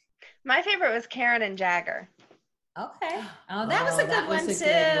storylines? My favorite was Karen and Jagger. Okay. Oh, that was a good one too.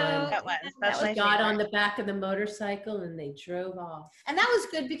 That was. That's my got favorite. on the back of the motorcycle and they drove off. And that was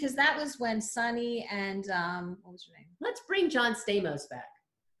good because that was when Sonny and what was her name? Let's bring John Stamos back.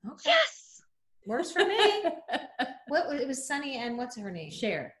 Okay. Yes. Works for me. It was Sonny and what's her name?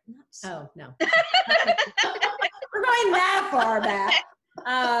 Cher. Oh no. We're going that far back.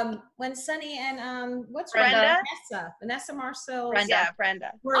 When Sonny and what's her name? Vanessa Marcel.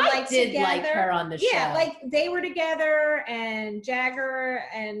 Brenda. Were I did together. like her on the show. Yeah, like they were together, and Jagger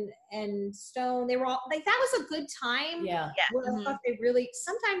and Stone. They were all like that was a good time. Yeah. Where I thought they really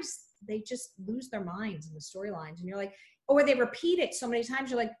sometimes they just lose their minds in the storylines, and you're like, or they repeat it so many times.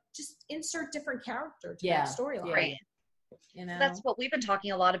 You're like, just insert different character to that storyline. Right. You know, that's what we've been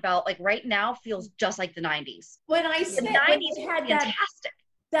talking a lot about. Like right now feels just like the 90s. When I said the 90s had fantastic.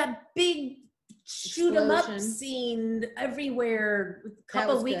 That big shoot 'em up scene everywhere a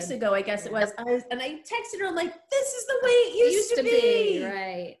couple of weeks ago, I guess it was. I texted her, I'm like, this is the way it used to be.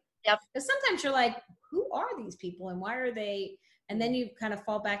 Right. Yep. Because sometimes you're like, who are these people and why are they? And then you kind of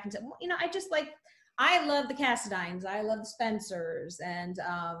fall back into, you know, I love the Cassadines. I love the Spencers and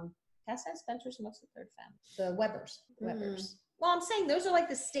Cassadine, Spencers, and what's the third family? The Webbers. Well, I'm saying those are like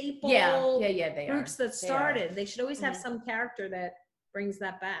the staple they groups that started. They should always have some character that brings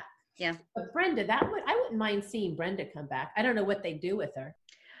that back. Yeah. But Brenda, I wouldn't mind seeing Brenda come back. I don't know what they do with her.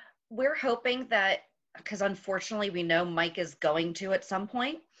 We're hoping that, because unfortunately we know Mike is going to at some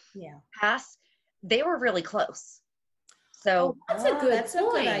point pass. They were really close. So that's a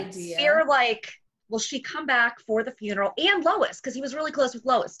good idea. We're like, will she come back for the funeral and Lois? Because he was really close with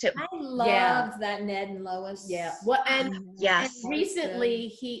Lois too. I loved that Ned and Lois. Yeah. Well, and yes. And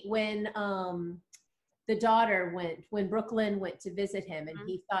recently when the daughter when Brooklyn went to visit him and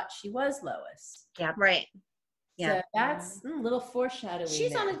he thought she was Lois. Yeah. Right. Yeah. So that's a little foreshadowing.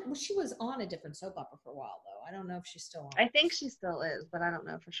 She was on a different soap opera for a while though. I don't know if she's still on. I think she still is, but I don't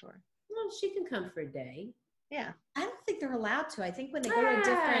know for sure. Well, she can come for a day. Yeah. I don't think they're allowed to. I think when they go to a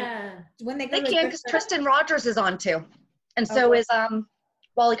different they can because Tristan Rogers is on too. And so is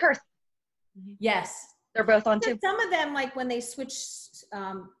Wally Kurth. Yes. They're both on too. Some of them, like when they switch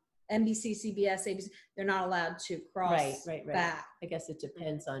NBC, CBS, ABC, they're not allowed to cross back. I guess it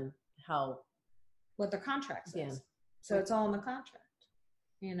depends on what their contract says. So it's all in the contract,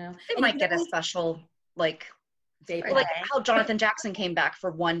 you know. They might get a special, like how Jonathan Jackson came back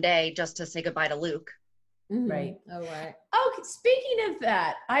for one day just to say goodbye to Luke. Right. Oh, right. Okay. Speaking of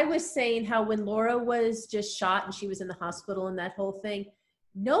that, I was saying how when Laura was just shot and she was in the hospital and that whole thing,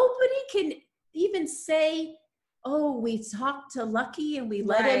 nobody can even say, oh, we talked to Lucky and we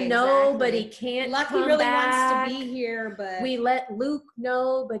let him know, but he can't Lucky come really back. wants to be here, but we let Luke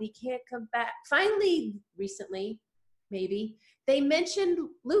know, but he can't come back. Finally, recently, maybe, they mentioned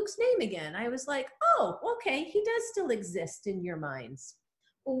Luke's name again. I was like, oh, okay, he does still exist in your minds.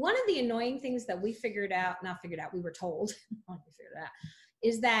 Well, one of the annoying things that we we were told,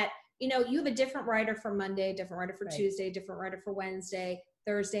 is that, you know, you have a different writer for Monday, different writer for Tuesday, different writer for Wednesday,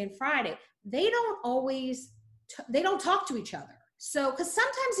 Thursday, and Friday. They don't always, they don't talk to each other. So, because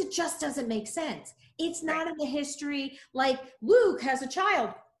sometimes it just doesn't make sense. It's not in the history. Like Luke has a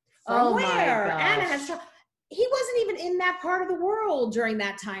child. From where? Anna has a child. He wasn't even in that part of the world during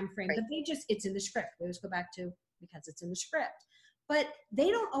that time frame. But it's in the script. We always go back to because it's in the script. But they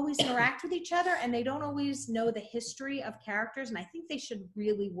don't always interact with each other, and they don't always know the history of characters. And I think they should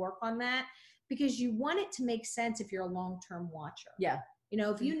really work on that, because you want it to make sense if you're a long-term watcher. Yeah. You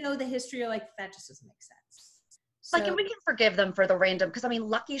know, if you know the history, you're like, that just doesn't make sense. So, like, and we can forgive them for the random, because I mean,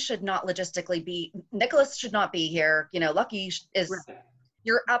 Lucky should not logistically be, Nicholas should not be here. You know, Lucky is,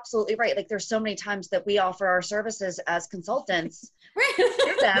 you're absolutely right. Like, there's so many times that we offer our services as consultants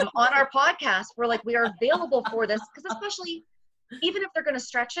to them on our podcast. We're like, we are available for this, because especially, even if they're going to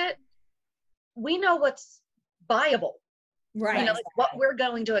stretch it, we know what's viable. Right. You know, like what we're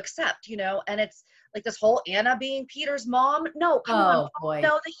going to accept, you know, and it's like this whole Anna being Peter's mom. No, come on. Boy.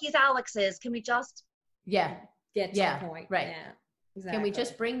 Know that he's Alex's. Can we just get to the point? Right. Yeah, exactly. Can we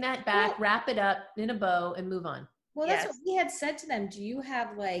just bring that back, wrap it up in a bow, and move on? Well, that's what we had said to them. Do you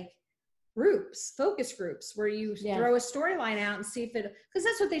have like groups, focus groups, where you throw a storyline out and see if it, because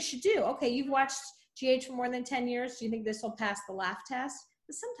that's what they should do. Okay, you've watched GH for more than 10 years. Do you think this will pass the laugh test?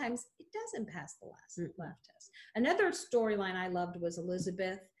 But sometimes it doesn't pass the laugh test. Another storyline I loved was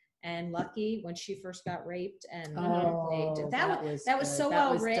Elizabeth and Lucky when she first got raped, and that was so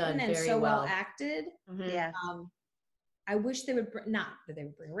well written and so well acted. Yeah. I wish they would not that they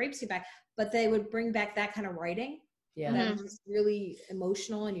would bring a rape scene back, but they would bring back that kind of writing. Yeah, that was really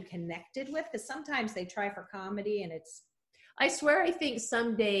emotional and you connected with. Because sometimes they try for comedy and it's. I swear, I think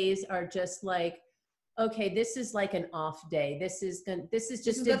some days are just like, okay, this is like an off day. This is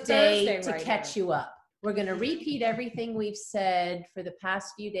just a day to catch you up. We're going to repeat everything we've said for the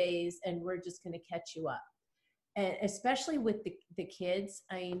past few days, and we're just going to catch you up. And especially with the kids,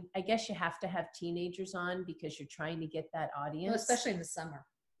 I guess you have to have teenagers on because you're trying to get that audience. Well, especially in the summer.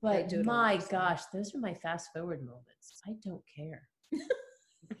 But my gosh, those are my fast forward moments. I don't care.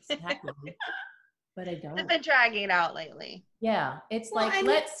 Exactly. But I don't. It's been dragging it out lately. Yeah. It's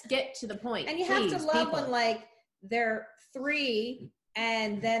let's get to the point. And you have to love when like they're 3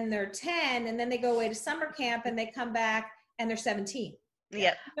 and then they're 10 and then they go away to summer camp and they come back and they're 17.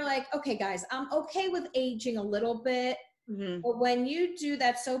 Yeah. They're like, okay, guys, I'm okay with aging a little bit. But when you do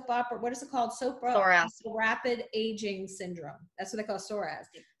that soap opera, what is it called? Rapid aging syndrome. That's what they call SORAS.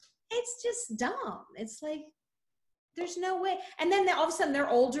 It's just dumb. It's like, there's no way. And then all of a sudden they're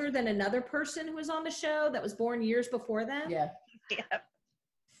older than another person who was on the show that was born years before them. Yeah.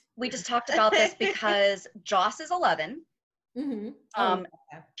 We just talked about this because Joss is 11.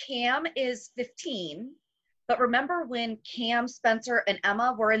 Cam is 15. But remember when Cam, Spencer, and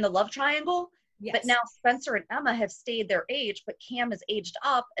Emma were in the love triangle? Yes. But now Spencer and Emma have stayed their age, but Cam is aged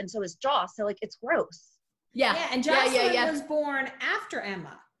up, and so is Joss. So, like, it's gross. Yeah, and Jocelyn was born after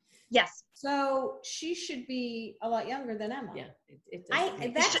Emma. Yes. So she should be a lot younger than Emma. Yeah.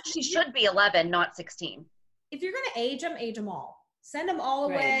 She should be 11, not 16. If you're going to age them all. Send them all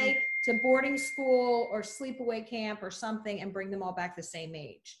away to boarding school or sleepaway camp or something and bring them all back the same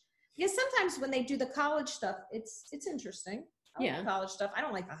age. Because sometimes when they do the college stuff, it's interesting. I like the college stuff. I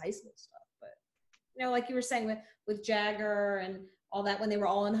don't like the high school stuff, but you know, like you were saying with Jagger and all that, when they were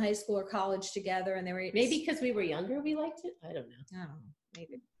all in high school or college together, and they were maybe because we were younger, we liked it. I don't know.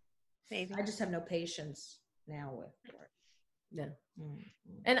 Maybe. I just have no patience now with it. No.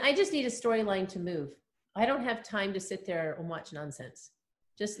 And I just need a storyline to move. I don't have time to sit there and watch nonsense.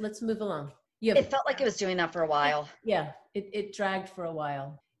 Just let's move along. It felt like it was doing that for a while. Yeah, it dragged for a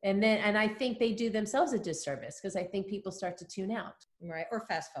while. And I think they do themselves a disservice because I think people start to tune out. Right. Or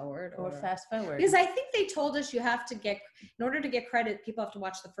fast forward. Because I think they told us you have to in order to get credit, people have to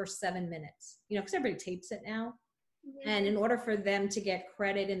watch the first 7 minutes. You know, because everybody tapes it now. Yeah. And in order for them to get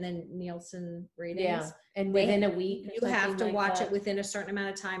credit in the Nielsen ratings, and within a week, you have to watch it within a certain amount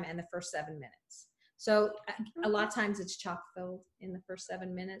of time and the first 7 minutes. So a lot of times it's chock filled in the first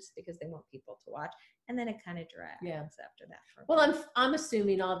 7 minutes because they want people to watch, and then it kind of drags after that. Well, I'm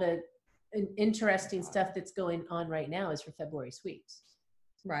assuming all the interesting stuff that's going on right now is for February sweeps.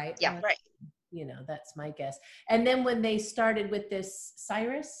 Right. Yeah. Right. You know, that's my guess. And then when they started with this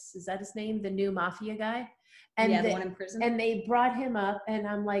Cyrus, is that his name? The new mafia guy? And the one in prison. And they brought him up, and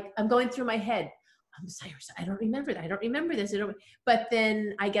I'm like, I'm going through my head. I'm Cyrus. I don't remember that. I don't remember this. But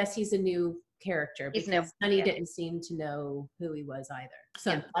then I guess he's a new character He's because new. Sonny Yeah. didn't seem to know who he was either.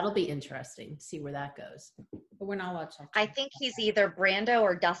 So that'll be interesting to see where that goes. But we're not allowed to talk. I think he's either Brando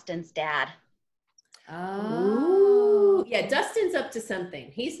or Dustin's dad. Oh, yeah. Dustin's up to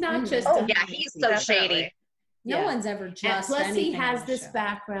something. He's not just. Oh, yeah, he's so shady. No one's ever just. And plus, he anything has on this the show.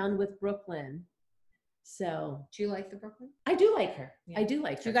 background with Brooklyn. So, Do you like the Brooklyn? I do like her. Yeah. I do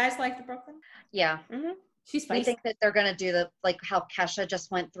like her. Do you guys like the Brooklyn? Yeah. She's We feisty. think that they're going to do how Kesha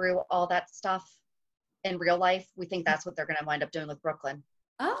just went through all that stuff in real life. We think that's what they're going to wind up doing with Brooklyn.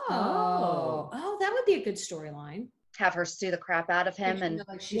 Oh, that would be a good storyline. Have her sue the crap out of him. And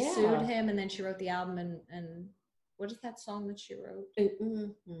Like she sued him, and then she wrote the album. And what is that song that she wrote?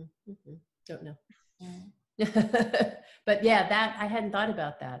 Don't know. But yeah, that I hadn't thought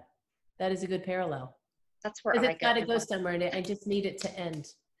about that. That is a good parallel. that's where Because I it's got to get go somewhere, and I just need it to end.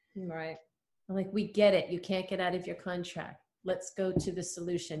 Right. I'm like, we get it. You can't get out of your contract. Let's go to the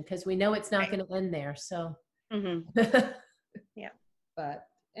solution because we know it's not going to end there. So, But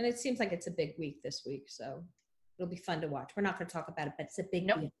and it seems like it's a big week this week, so it'll be fun to watch. We're not going to talk about it, but it's a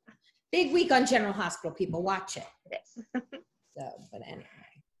big week. Big week on General Hospital. People, watch it. Yes. So, but anyway,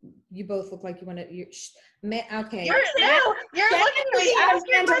 you both look like you want to. Okay. You're looking at me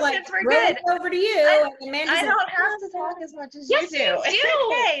asking questions. We're good. Over to you. I don't have to talk as much as Yes, you do. you do. It's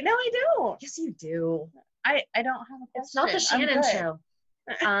okay. No, I don't. Yes, you do. I don't have a question. It's not the Shannon show.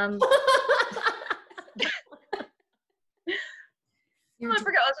 I forgot what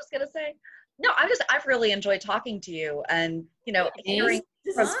I was just gonna say. No, I've really enjoyed talking to you, and hearing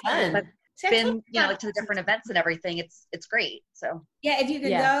from people that have been to the different events and everything. It's great. So yeah, if you could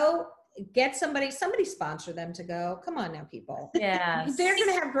go get somebody sponsor them to go. Come on now, people. Yeah, they're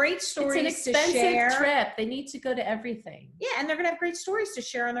gonna have great stories. It's an expensive to share. trip. They need to go to everything. Yeah, and they're gonna have great stories to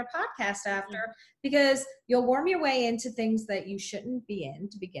share on their podcast after, because you'll worm your way into things that you shouldn't be in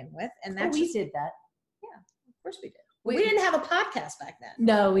to begin with, and that's we did that. Yeah, of course we did. We didn't have a podcast back then.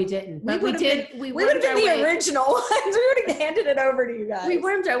 No, we didn't. But we did. We would have been the original ones. We would have handed it over to you guys. We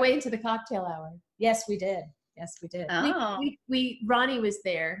wormed our way into the cocktail hour. Yes, we did. Yes, we did. Oh. We Ronnie was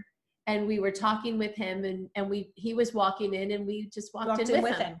there, and we were talking with him, and he was walking in, and we just walked in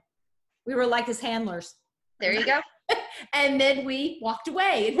with him. We were like his handlers. There you go. And then we walked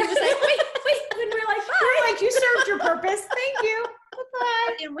away, and he was like, "Wait!" And we're like, "Bye." We're like, "You served your purpose. Thank you."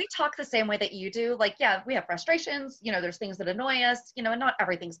 And we talk the same way that you do. Like, yeah, we have frustrations. There's things that annoy us. And not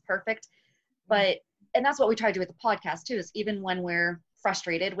everything's perfect. But and that's what we try to do with the podcast too. Is even when we're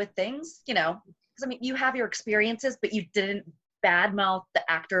frustrated with things, because you have your experiences, but you didn't badmouth the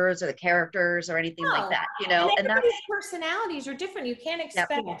actors or the characters or anything like that. And everybody's personalities are different. You can't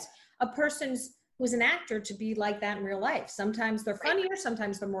expect a person who's an actor to be like that in real life. Sometimes they're funnier.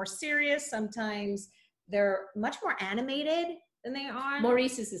 Sometimes they're more serious. Sometimes they're much more animated than they are.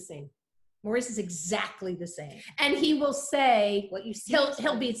 Maurice is the same. Maurice is exactly the same. And he will say what you see.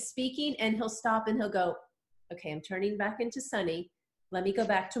 He'll be speaking and he'll stop and he'll go, "Okay, I'm turning back into Sonny. Let me go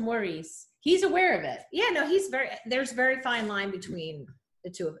back to Maurice." He's aware of it. Yeah, no, there's a very fine line between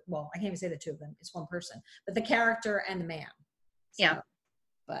the two of them. Well, I can't even say the two of them. It's one person. But the character and the man. So, yeah.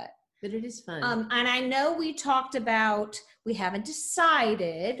 But it is fun. And I know we talked about, we haven't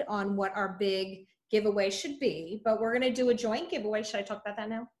decided on what our big giveaway should be, but we're going to do a joint giveaway. Should I talk about that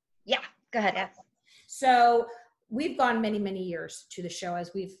now? Yeah, go ahead. Yeah. So we've gone many, many years to the show,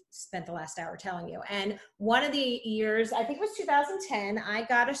 as we've spent the last hour telling you. And one of the years, I think it was 2010, I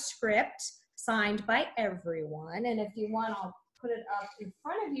got a script signed by everyone. And if you want, I'll put it up in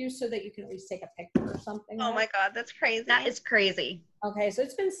front of you so that you can at least take a picture or something. Oh my God, that's crazy. That is crazy. Okay, so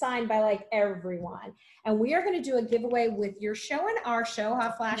it's been signed by like everyone. And we are going to do a giveaway with your show and our show,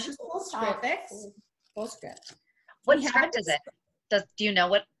 Hot Flashes, Cool Topics. Full script. What script is it? Do you know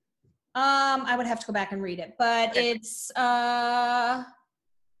what? I would have to go back and read it, but it's what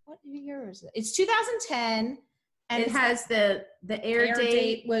year is it? It's 2010, and it has the air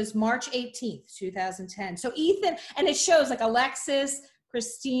date was March 18th, 2010. So Ethan, and it shows like Alexis,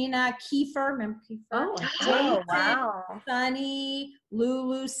 Christina, Kiefer, remember Kiefer? Oh, wow. Sunny,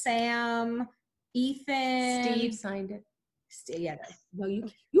 Lulu, Sam, Ethan. Steve signed it. Yeah, no, you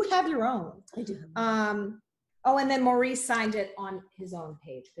have your own. I do. Oh, and then Maurice signed it on his own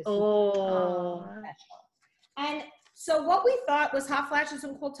page. And so what we thought was Hot Flashes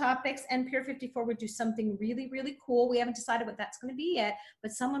and Cool Topics and Pier 54 would do something really, really cool. We haven't decided what that's going to be yet,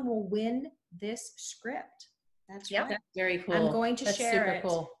 but someone will win this script. That's right. That's very cool. I'm going to share super it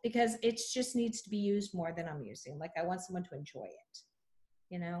cool. because it just needs to be used more than I'm using. Like, I want someone to enjoy it,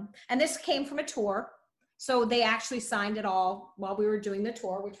 And this came from a tour. So they actually signed it all while we were doing the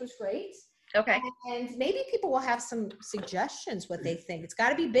tour, which was great. Okay. And maybe people will have some suggestions what they think. It's got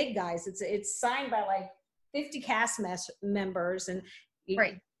to be big, guys. It's signed by like 50 cast members, and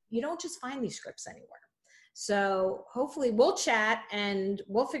you don't just find these scripts anywhere. So hopefully we'll chat and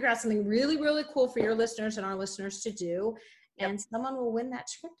we'll figure out something really, really cool for your listeners and our listeners to do. And someone will win that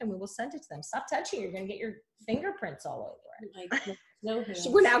script and we will send it to them. Stop touching it. You're going to get your fingerprints all over it. Like, no, so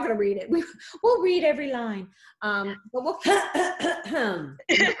we're now going to read it. We'll read every line. But we'll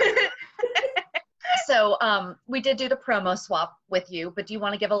So we did do the promo swap with you, but do you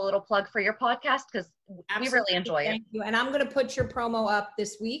want to give a little plug for your podcast? Because we really enjoy it. Thank you. And I'm going to put your promo up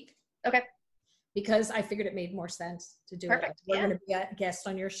this week. Okay. Because I figured it made more sense to do it. We're going to be a guest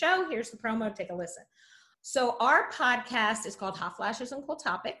on your show. Here's the promo. Take a listen. So our podcast is called Hot Flashes and Cool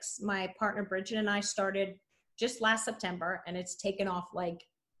Topics. My partner Bridget and I started just last September, and it's taken off like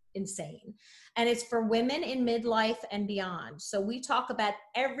insane. And it's for women in midlife and beyond. So we talk about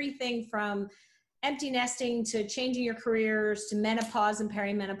everything from empty nesting to changing your careers to menopause and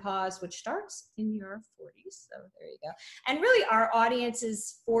perimenopause, which starts in your 40s. So there you go. And really our audience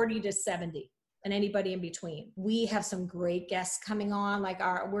is 40 to 70. And anybody in between. We have some great guests coming on. Like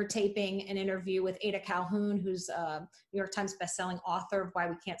we're taping an interview with Ada Calhoun, who's a New York Times bestselling author of Why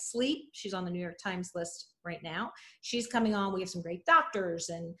We Can't Sleep. She's on the New York Times list right now. She's coming on. We have some great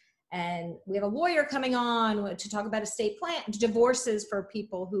doctors, and we have a lawyer coming on to talk about estate plan, divorces for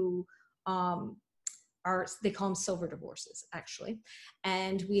people who they call them silver divorces, actually.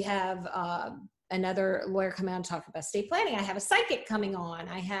 And we have another lawyer coming on to talk about estate planning. I have a psychic coming on.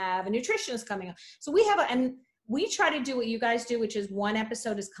 I have a nutritionist coming on. So and we try to do what you guys do, which is one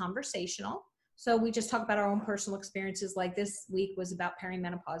episode is conversational. So we just talk about our own personal experiences. Like this week was about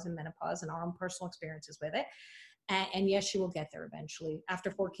perimenopause and menopause and our own personal experiences with it. And yes, you will get there eventually.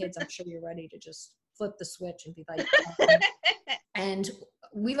 After 4 kids, I'm sure you're ready to just flip the switch and be like, and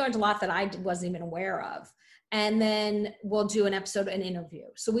we learned a lot that I wasn't even aware of. And then we'll do an episode, an interview.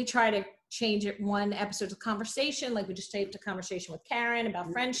 So we try to change it. One episode of conversation, like we just taped a conversation with Karen about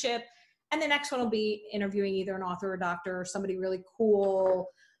friendship. And the next one will be interviewing either an author or a doctor or somebody really cool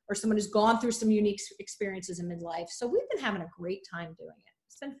or someone who's gone through some unique experiences in midlife. So we've been having a great time doing it.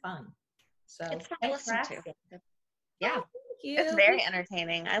 It's been fun. So it's fun to listen to. Yeah. Oh, it's very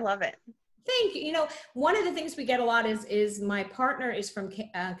entertaining. I love it. Thank you. You know, one of the things we get a lot is my partner is from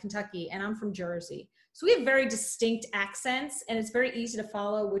Kentucky and I'm from Jersey. So we have very distinct accents and it's very easy to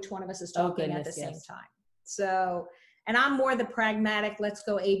follow which one of us is talking at the same time. So, and I'm more the pragmatic, let's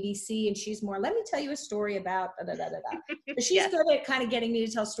go ABC. And she's more, let me tell you a story about da, da, da, da, da. But she's good at kind of getting me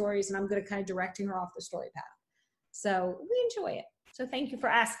to tell stories and I'm good at kind of directing her off the story path. So we enjoy it. So thank you for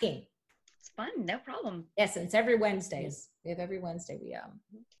asking. It's fun. No problem. Yes. And it's every Wednesdays. We have every Wednesday. We have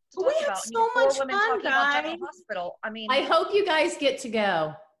so much fun, guys. Hospital. I mean, I hope you guys get to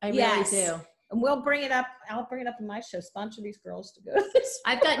go. I really do. And we'll bring it up. I'll bring it up in my show. Sponsor these girls to go to this.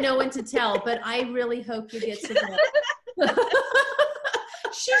 I've got no one to tell, but I really hope you get to go.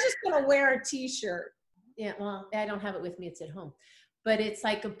 She's just going to wear a t-shirt. Yeah, well, I don't have it with me. It's at home. But it's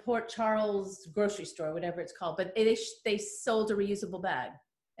like a Port Charles grocery store, whatever it's called. But they sold a reusable bag.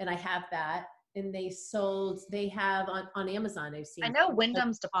 And I have that. And they have on Amazon, I've seen. I know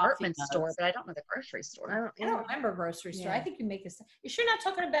Wyndham's department store, but I don't know the grocery store. I don't remember grocery store. I think you make this. You sure not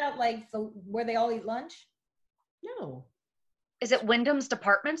talking about like where they all eat lunch? No. Is it Wyndham's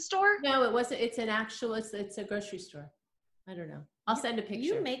department store? No, it wasn't. It's it's a grocery store. I don't know. I'll send a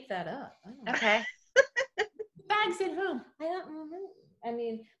picture. You make that up. Okay. Bags at home. I don't remember. I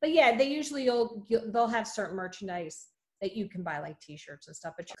mean, but yeah, they usually they'll have certain merchandise that you can buy, like t-shirts and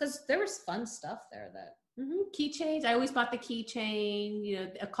stuff, but because there was fun stuff there that keychains. I always bought the keychain, you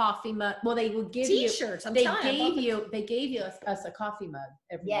know, a coffee mug. Well, they would give t-shirts. They gave us a coffee mug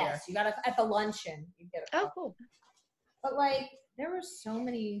every year. Yes, you got at the luncheon. You get cool. But like, there were so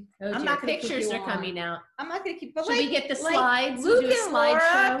many. I'm not gonna pictures are coming out. I'm not gonna keep. But should we get the slides? Luke and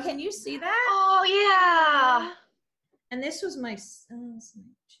Laura, can you see that? Oh yeah. And this was my Jason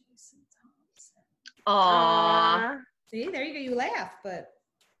Thompson. Aww. See, there you go. You laugh, but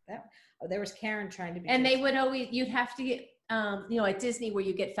there was Karen trying to be. And they would you'd have to get, at Disney where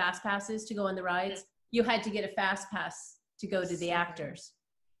you get fast passes to go on the rides, you had to get a fast pass to go to the actors.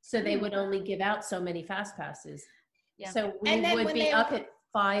 So they would only give out so many fast passes. Yeah. So we would be up at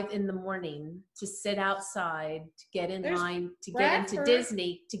 5 a.m. to sit outside, to get in line, to get into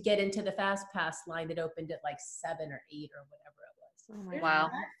Disney, to get into the fast pass line that opened at like 7 or 8 or whatever it was. Oh my wow.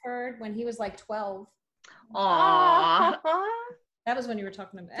 Bradford when he was like 12. Aww. That was when you were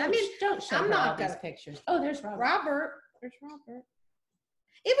talking about. Don't show me all these pictures. Oh, there's Robert. There's Robert.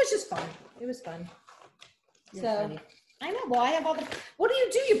 It was just fun. It was fun. You're funny. I know. Well, I have all the. What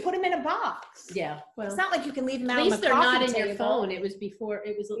do? You put them in a box. Yeah. Well, it's not like you can leave them out. At least they're not in table. your phone. It was before.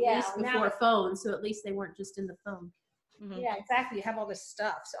 It was at least before phone, so at least they weren't just in the phone. Mm-hmm. Yeah, exactly. You have all this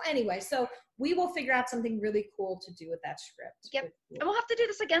stuff. So anyway, we will figure out something really cool to do with that script. Yep. And we'll have to do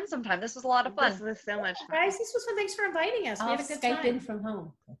this again sometime. This was a lot of fun. This was so much fun. Guys, this was fun. Thanks for inviting us. We had a good time. Skype in from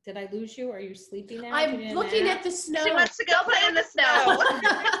home. Did I lose you? Are you sleeping now? I'm looking at the snow. She wants to go play in the snow. All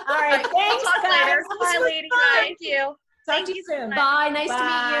right. Thanks, we'll talk guys. later. Bye, ladies. Thank you. Talk to you soon. Bye. Nice to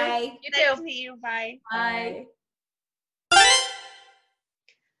meet you. You too. Nice to meet you. Bye. Bye.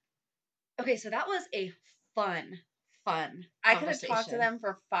 Okay, so that was a fun I could have talked to them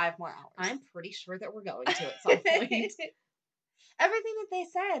for 5 more hours. I'm pretty sure that we're going to at some point. Everything that they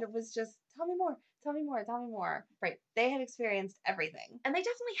said was just, tell me more. Right. They had experienced everything. And they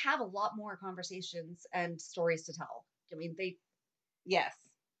definitely have a lot more conversations and stories to tell. I mean, Yes.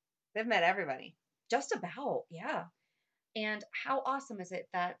 They've met everybody. Just about, yeah. And how awesome is it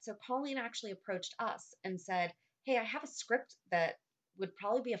so Colleen actually approached us and said, hey, I have a script that would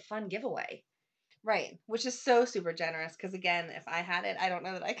probably be a fun giveaway. Right, which is so super generous because, again, if I had it, I don't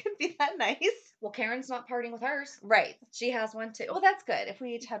know that I could be that nice. Well, Karen's not parting with hers. Right. She has one too. Well, that's good. If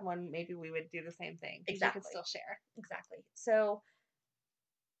we each had one, maybe we would do the same thing. Exactly. We could still share. Exactly. So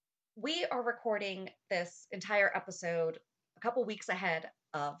we are recording this entire episode a couple weeks ahead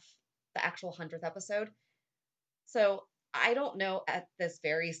of the actual 100th episode. So I don't know at this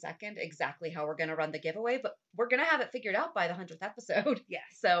very second exactly how we're going to run the giveaway, but we're going to have it figured out by the 100th episode. Yes.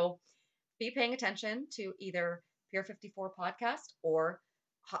 So be paying attention to either Pier 54 Podcast or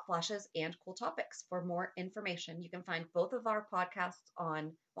Hot Flashes and Cool Topics for more information. You can find both of our podcasts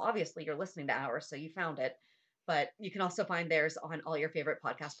on, well, obviously you're listening to ours, so you found it, but you can also find theirs on all your favorite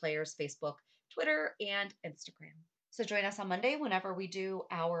podcast players, Facebook, Twitter, and Instagram. So join us on Monday whenever we do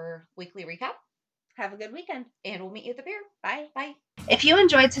our weekly recap. Have a good weekend. And we'll meet you at the pier. Bye. Bye. If you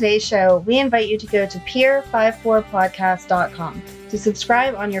enjoyed today's show, we invite you to go to pier54podcast.com to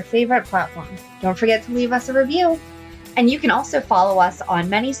subscribe on your favorite platform. Don't forget to leave us a review. And you can also follow us on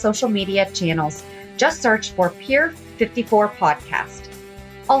many social media channels. Just search for Pier 54 Podcast.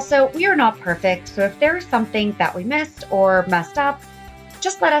 Also, we are not perfect, so if there is something that we missed or messed up,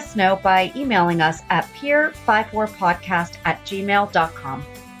 just let us know by emailing us at pier54podcast@gmail.com.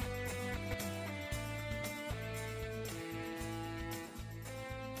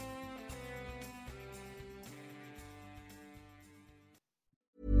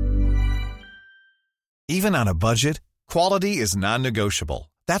 Even on a budget, quality is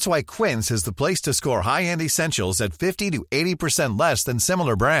non-negotiable. That's why Quince is the place to score high-end essentials at 50 to 80% less than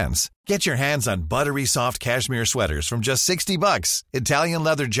similar brands. Get your hands on buttery soft cashmere sweaters from just $60, Italian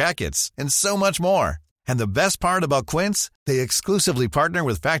leather jackets, and so much more. And the best part about Quince, they exclusively partner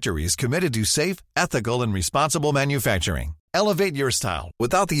with factories committed to safe, ethical, and responsible manufacturing. Elevate your style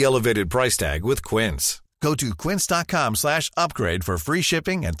without the elevated price tag with Quince. Go to quince.com/upgrade for free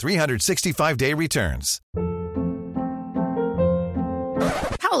shipping and 365-day returns.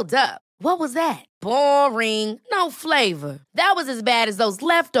 Hold up. What was that? Boring. No flavor. That was as bad as those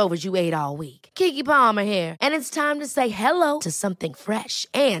leftovers you ate all week. Keke Palmer here, and it's time to say hello to something fresh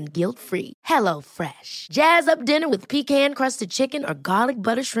and guilt-free. HelloFresh. Jazz up dinner with pecan-crusted chicken or garlic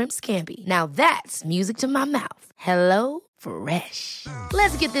butter shrimp scampi. Now that's music to my mouth. HelloFresh.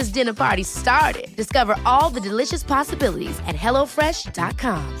 Let's get this dinner party started. Discover all the delicious possibilities at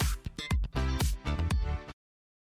HelloFresh.com.